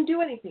I didn't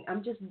do anything,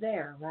 I'm just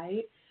there,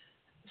 right?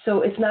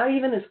 So it's not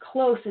even as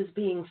close as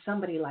being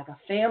somebody like a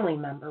family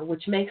member,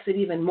 which makes it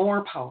even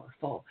more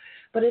powerful.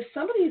 But if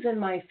somebody's in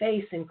my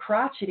face and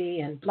crotchety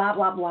and blah,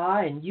 blah, blah,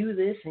 and you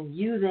this and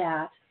you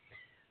that,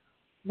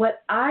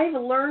 what I've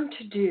learned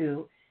to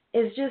do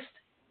is just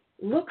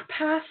look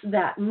past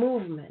that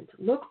movement,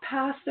 look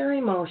past their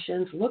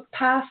emotions, look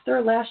past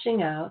their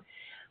lashing out,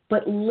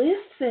 but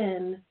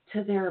listen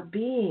to their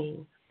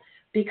being,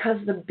 because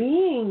the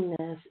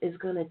beingness is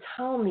going to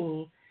tell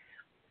me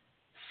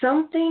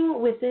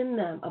something within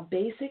them, a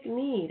basic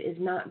need, is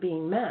not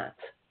being met.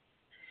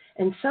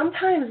 And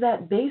sometimes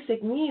that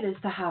basic need is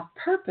to have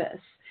purpose.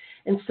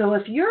 And so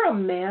if you're a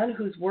man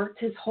who's worked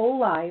his whole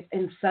life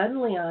and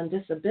suddenly on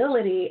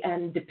disability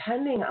and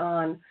depending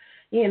on,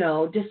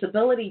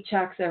 disability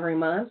checks every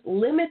month,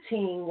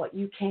 limiting what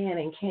you can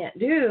and can't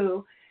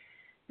do,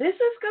 this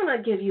is going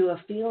to give you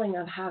a feeling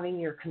of having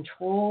your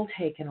control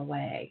taken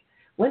away.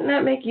 Wouldn't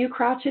that make you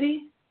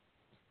crotchety?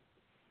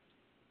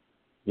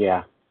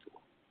 Yeah.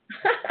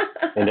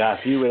 And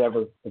if you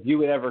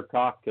would ever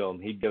talk to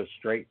him, he'd go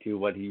straight to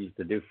what he used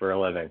to do for a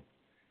living.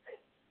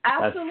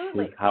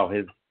 Absolutely. That's how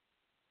his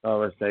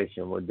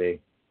conversation would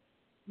be.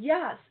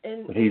 Yes,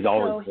 but he's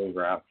always been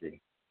grouchy.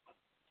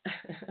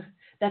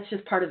 That's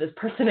just part of his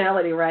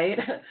personality, right?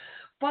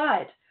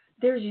 But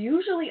there's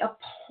usually a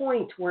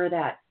point where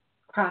that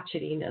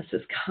crotchetiness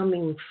is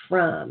coming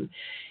from.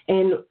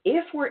 And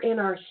if we're in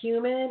our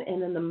human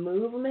and in the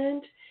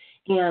movement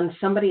and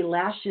somebody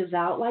lashes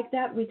out like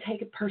that, we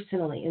take it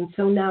personally. And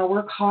so now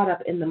we're caught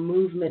up in the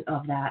movement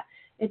of that.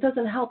 It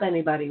doesn't help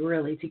anybody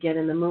really to get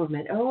in the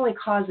movement. It only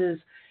causes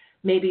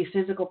maybe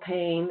physical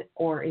pain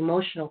or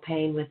emotional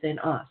pain within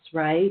us,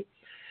 right?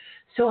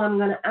 So I'm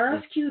going to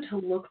ask you to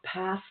look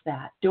past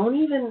that. Don't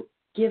even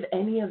give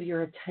any of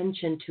your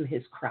attention to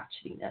his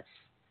crotchetiness.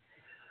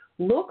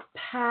 Look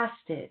past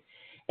it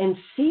and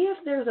see if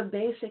there's a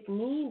basic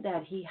need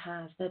that he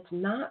has that's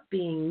not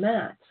being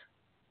met.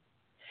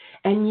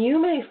 And you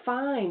may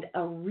find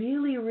a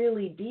really,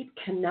 really deep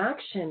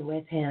connection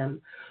with him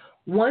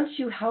once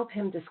you help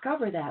him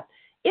discover that,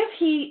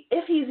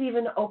 if he's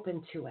even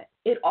open to it.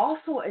 It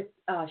also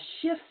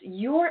shifts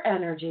your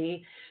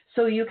energy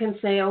so you can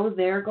say, oh,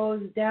 there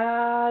goes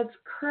Dad's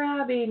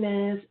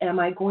crabbiness. Am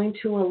I going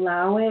to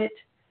allow it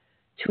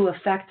to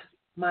affect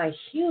my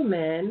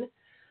human,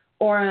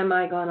 or am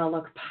I going to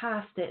look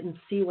past it and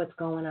see what's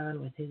going on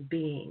with his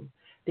being?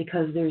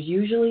 Because there's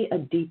usually a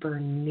deeper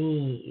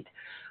need.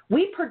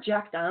 We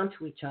project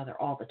onto each other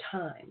all the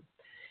time.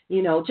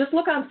 Just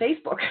look on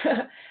Facebook,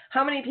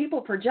 how many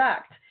people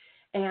project.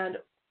 And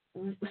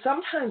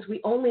sometimes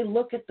we only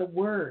look at the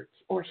words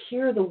or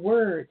hear the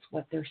words,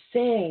 what they're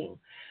saying.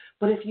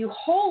 But if you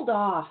hold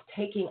off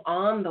taking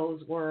on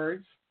those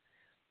words,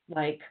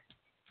 like,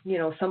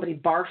 somebody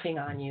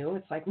barfing on you,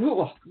 it's like,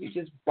 ooh, you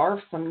just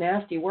barfed some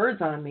nasty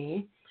words on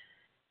me.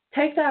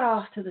 Take that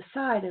off to the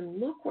side and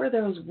look where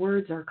those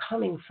words are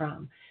coming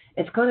from.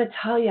 It's going to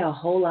tell you a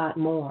whole lot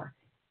more.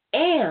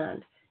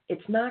 And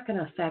it's not going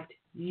to affect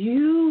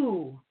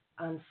you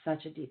on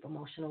such a deep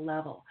emotional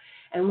level.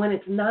 And when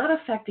it's not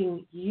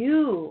affecting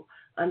you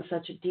on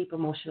such a deep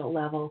emotional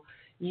level,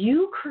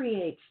 you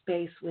create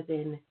space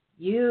within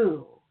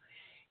you.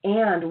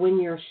 And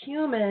when you're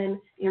human,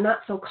 you're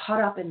not so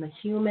caught up in the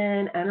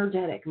human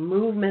energetic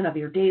movement of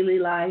your daily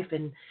life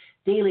and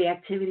daily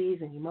activities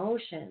and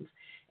emotions.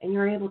 And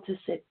you're able to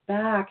sit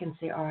back and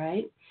say, all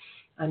right,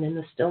 I'm in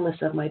the stillness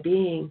of my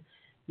being.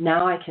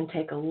 Now I can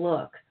take a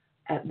look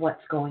at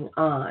what's going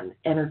on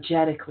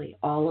energetically,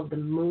 all of the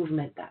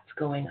movement that's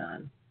going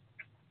on.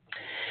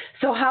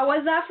 So how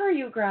was that for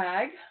you,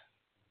 Greg?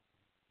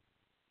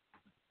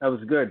 That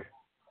was good.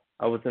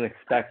 I wasn't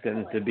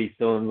expecting to be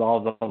so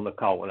involved on the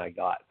call when I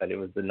got, but it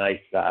was a nice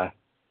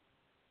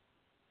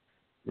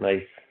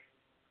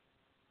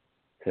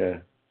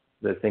to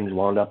the things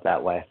wound up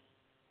that way.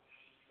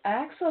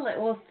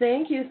 Excellent. Well,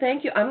 thank you.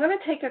 I'm going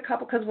to take a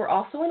couple, because we're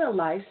also in a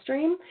live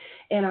stream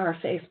in our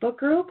Facebook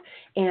group,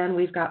 and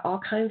we've got all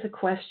kinds of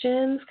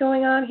questions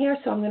going on here.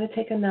 So I'm going to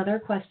take another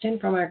question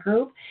from our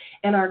group.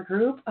 And our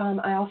group,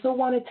 I also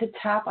wanted to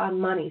tap on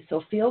money.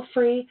 So feel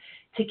free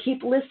to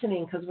keep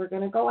listening, because we're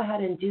going to go ahead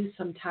and do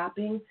some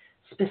tapping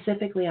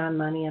specifically on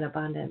money and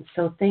abundance.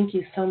 So thank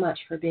you so much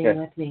for being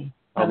with me.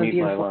 I'll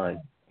mute my line.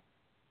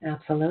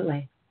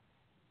 Absolutely.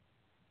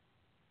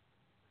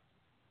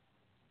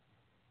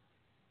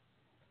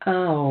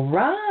 All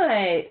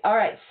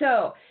right.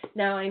 So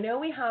now I know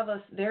we have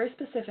a very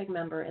specific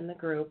member in the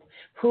group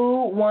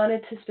who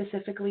wanted to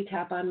specifically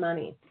tap on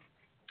money.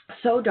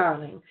 So,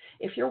 darling,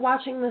 if you're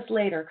watching this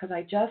later, because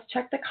I just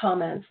checked the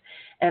comments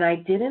and I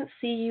didn't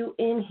see you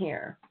in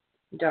here,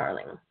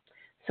 darling.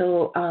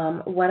 So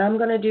what I'm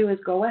going to do is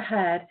go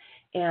ahead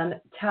and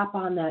tap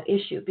on that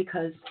issue,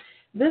 because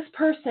this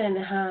person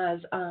has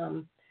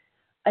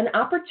an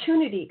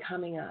opportunity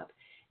coming up,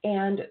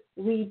 and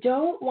we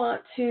don't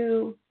want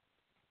to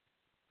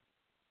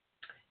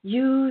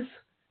use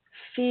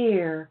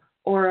fear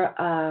or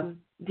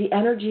the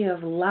energy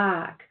of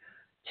lack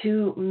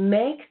to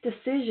make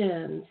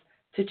decisions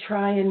to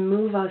try and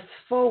move us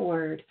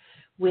forward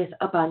with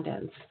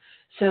abundance.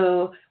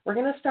 So we're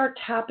going to start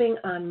tapping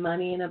on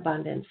money and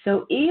abundance.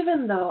 So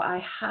even though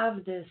I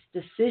have this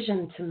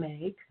decision to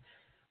make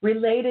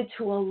related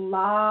to a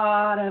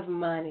lot of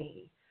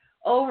money,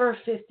 over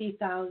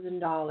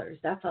 $50,000,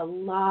 that's a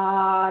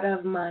lot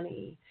of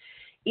money.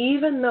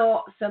 Even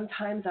though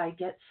sometimes I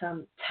get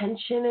some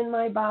tension in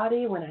my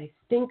body when I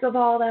think of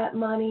all that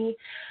money,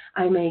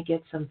 I may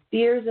get some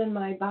fears in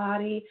my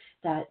body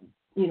that,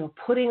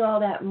 putting all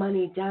that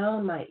money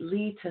down might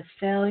lead to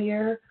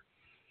failure.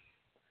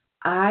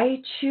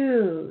 I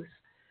choose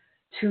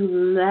to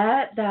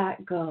let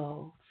that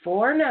go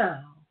for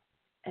now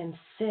and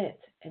sit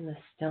in the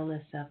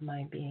stillness of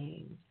my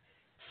being.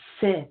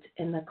 Sit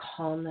in the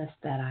calmness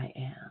that I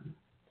am.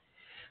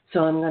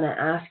 So I'm going to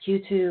ask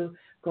you to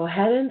go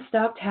ahead and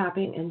stop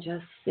tapping and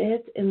just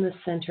sit in the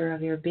center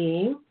of your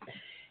being.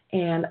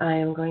 And I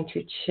am going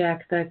to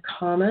check the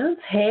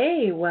comments.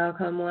 Hey,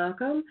 welcome,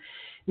 welcome.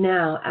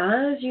 Now,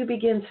 as you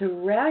begin to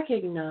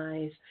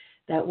recognize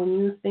that when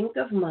you think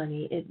of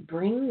money, it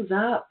brings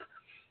up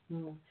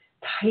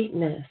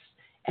tightness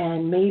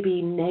and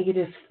maybe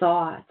negative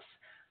thoughts,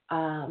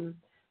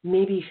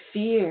 maybe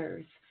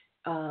fears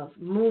of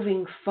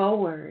moving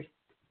forward,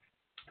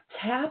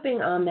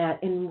 tapping on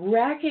that and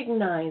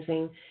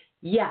recognizing,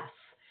 yes,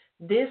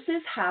 this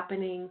is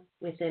happening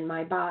within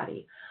my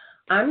body.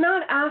 I'm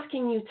not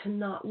asking you to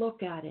not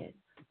look at it.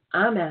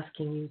 I'm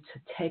asking you to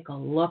take a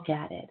look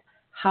at it.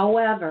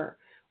 However,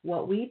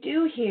 what we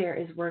do here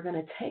is we're going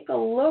to take a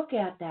look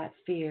at that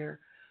fear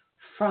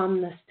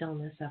from the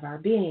stillness of our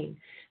being.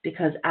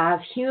 Because as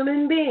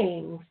human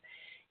beings,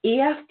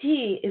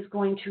 EFT is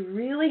going to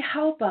really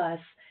help us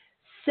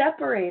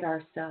separate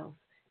ourselves,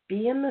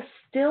 be in the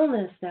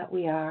stillness that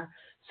we are,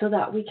 so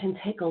that we can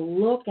take a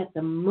look at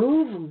the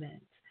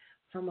movement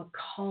from a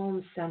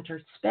calm,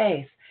 centered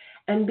space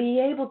and be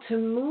able to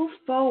move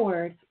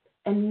forward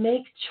and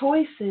make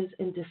choices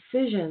and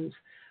decisions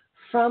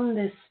from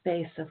this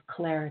space of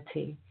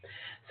clarity.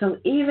 So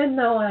even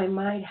though I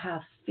might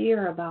have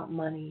fear about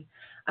money,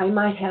 I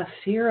might have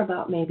fear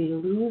about maybe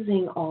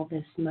losing all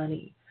this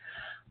money,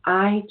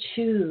 I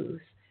choose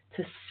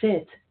to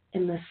sit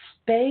in the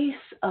space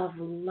of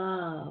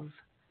love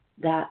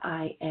that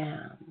I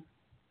am.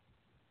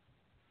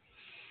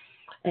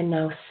 And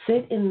now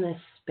sit in this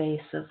space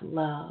of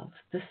love,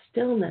 the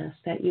stillness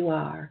that you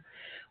are,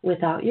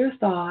 without your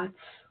thoughts,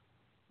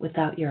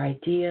 without your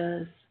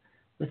ideas,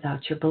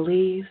 without your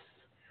beliefs,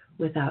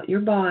 without your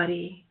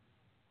body.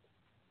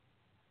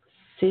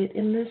 Sit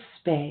in this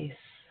space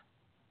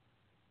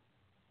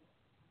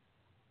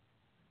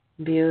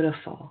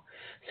Beautiful.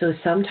 So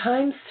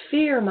sometimes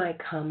fear might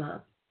come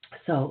up.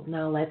 So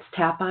now let's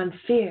tap on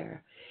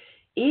fear.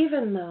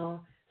 Even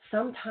though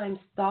sometimes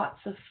thoughts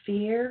of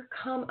fear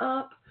come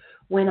up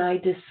when I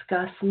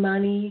discuss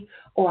money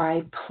or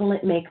I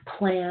make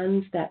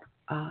plans that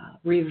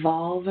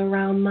revolve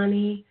around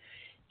money,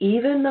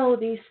 even though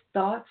these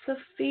thoughts of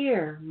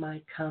fear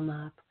might come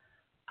up,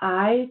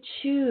 I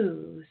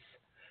choose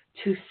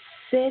to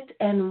sit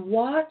and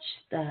watch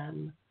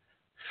them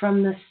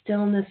from the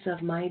stillness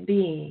of my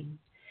being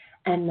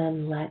and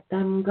then let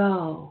them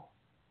go.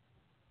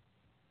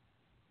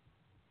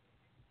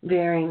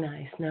 Very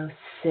nice. Now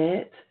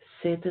sit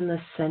in the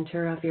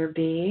center of your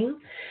being.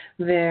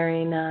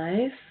 Very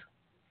nice.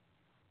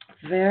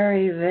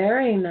 Very,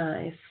 very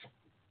nice.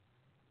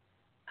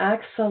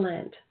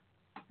 Excellent.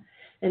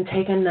 And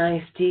take a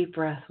nice deep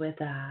breath with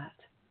that.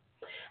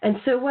 And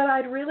so what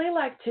I'd really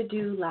like to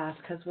do last,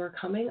 because we're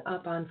coming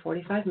up on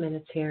 45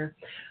 minutes here,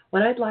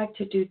 what I'd like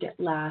to do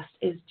last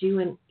is do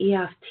an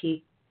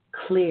EFT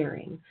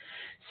clearing.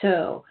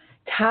 So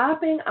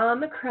tapping on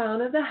the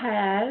crown of the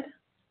head,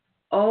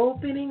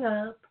 opening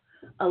up,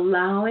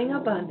 allowing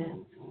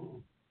abundance,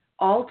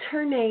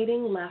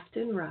 alternating left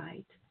and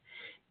right.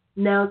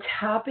 Now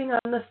tapping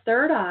on the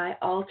third eye,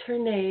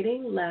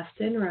 alternating left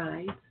and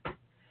right,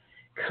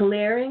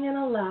 clearing and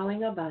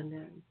allowing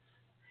abundance.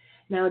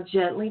 Now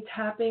gently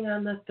tapping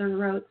on the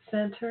throat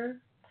center,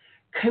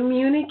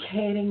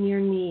 communicating your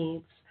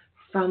needs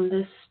from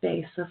this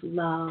space of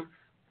love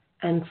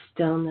and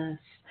stillness.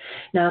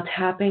 Now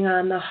tapping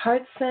on the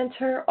heart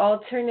center,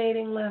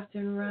 alternating left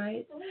and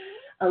right,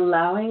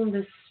 allowing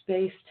the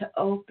space to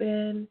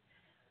open,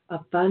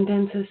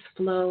 abundance is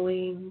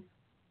flowing,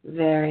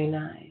 very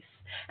nice.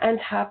 And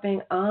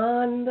tapping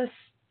on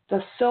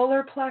the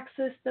solar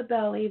plexus, the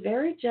belly,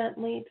 very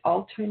gently,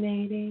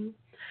 alternating,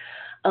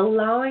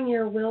 allowing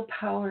your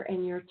willpower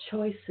and your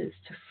choices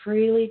to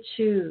freely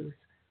choose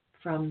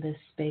from this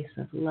space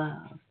of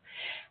love.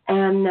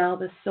 And now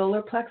the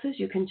solar plexus,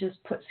 you can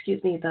just put,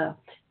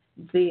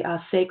 the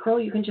sacral,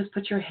 you can just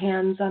put your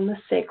hands on the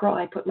sacral.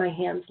 I put my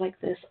hands like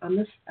this on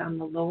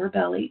the lower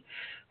belly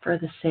for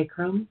the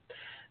sacrum.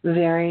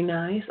 Very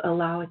nice.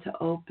 Allow it to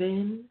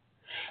open.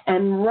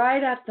 And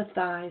right at the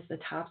thighs, the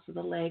tops of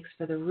the legs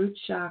for the root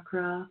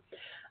chakra,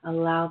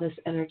 allow this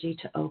energy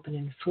to open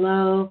and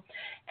flow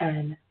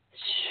and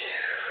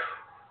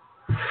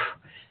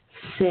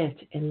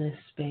sit in this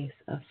space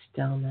of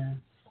stillness.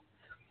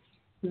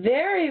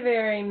 Very,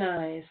 very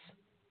nice.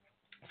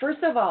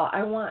 First of all,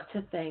 I want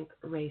to thank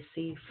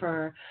Racy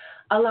for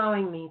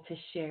allowing me to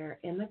share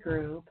in the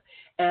group.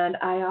 And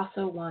I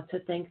also want to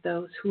thank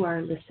those who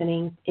are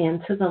listening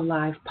into the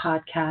live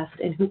podcast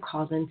and who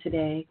called in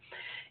today.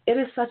 It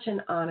is such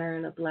an honor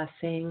and a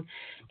blessing.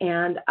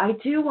 And I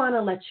do want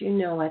to let you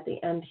know at the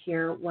end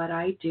here what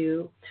I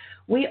do.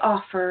 We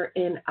offer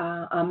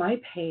on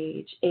my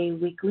page a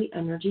weekly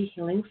energy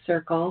healing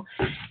circle,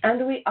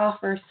 and we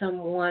offer some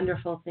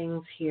wonderful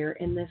things here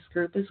in this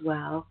group as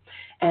well.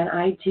 And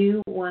I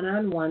do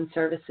one-on-one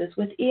services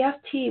with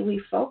EFT.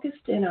 We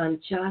focused in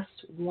on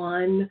just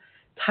one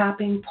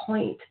tapping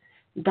point.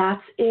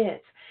 That's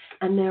it.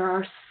 And there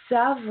are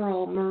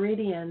several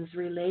meridians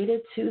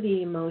related to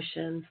the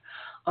emotions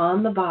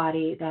on the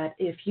body that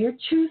if you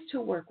choose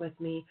to work with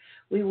me,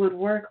 we would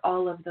work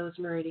all of those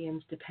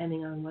meridians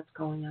depending on what's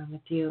going on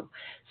with you.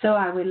 So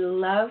I would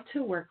love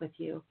to work with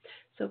you.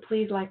 So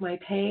please like my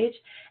page.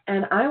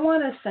 And I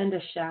want to send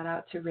a shout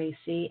out to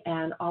Racy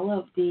and all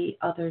of the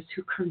others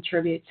who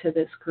contribute to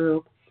this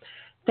group.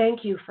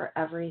 Thank you for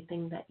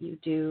everything that you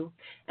do.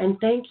 And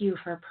thank you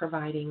for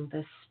providing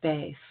this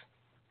space.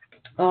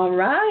 All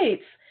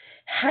right.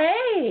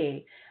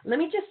 Hey, let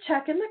me just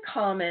check in the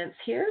comments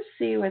here,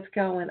 see what's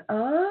going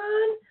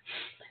on.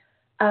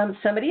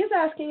 Somebody is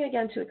asking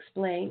again to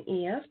explain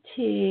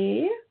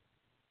EFT.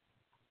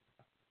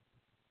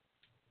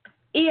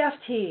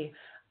 EFT,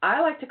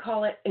 I like to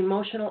call it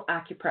emotional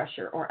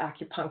acupressure or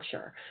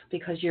acupuncture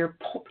because you're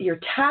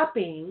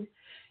tapping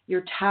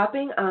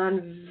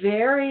on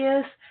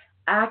various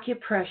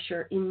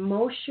acupressure,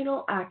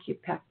 emotional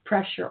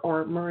acupressure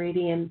or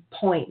meridian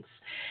points.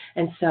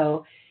 And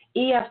so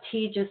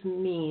EFT just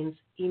means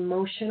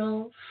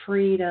emotional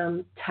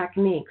freedom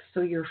techniques.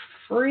 So you're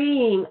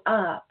freeing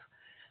up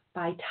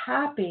by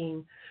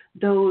tapping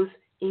those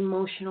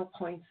emotional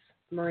points,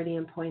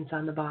 meridian points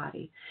on the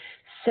body.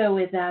 So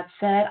with that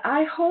said,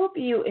 I hope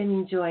you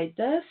enjoyed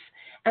this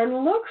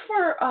and look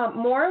for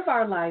more of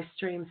our live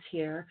streams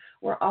here.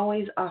 We're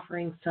always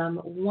offering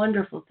some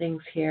wonderful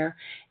things here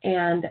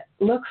and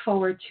look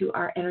forward to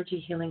our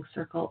Energy Healing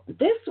Circle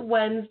this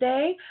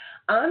Wednesday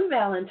on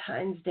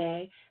Valentine's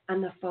Day,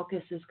 and the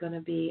focus is going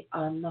to be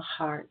on the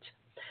heart.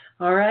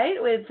 All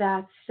right, with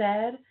that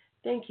said,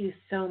 thank you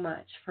so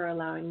much for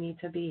allowing me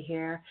to be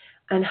here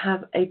and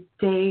have a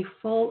day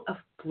full of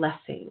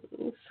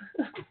blessings.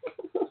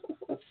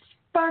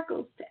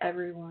 Sparkles to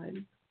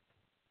everyone.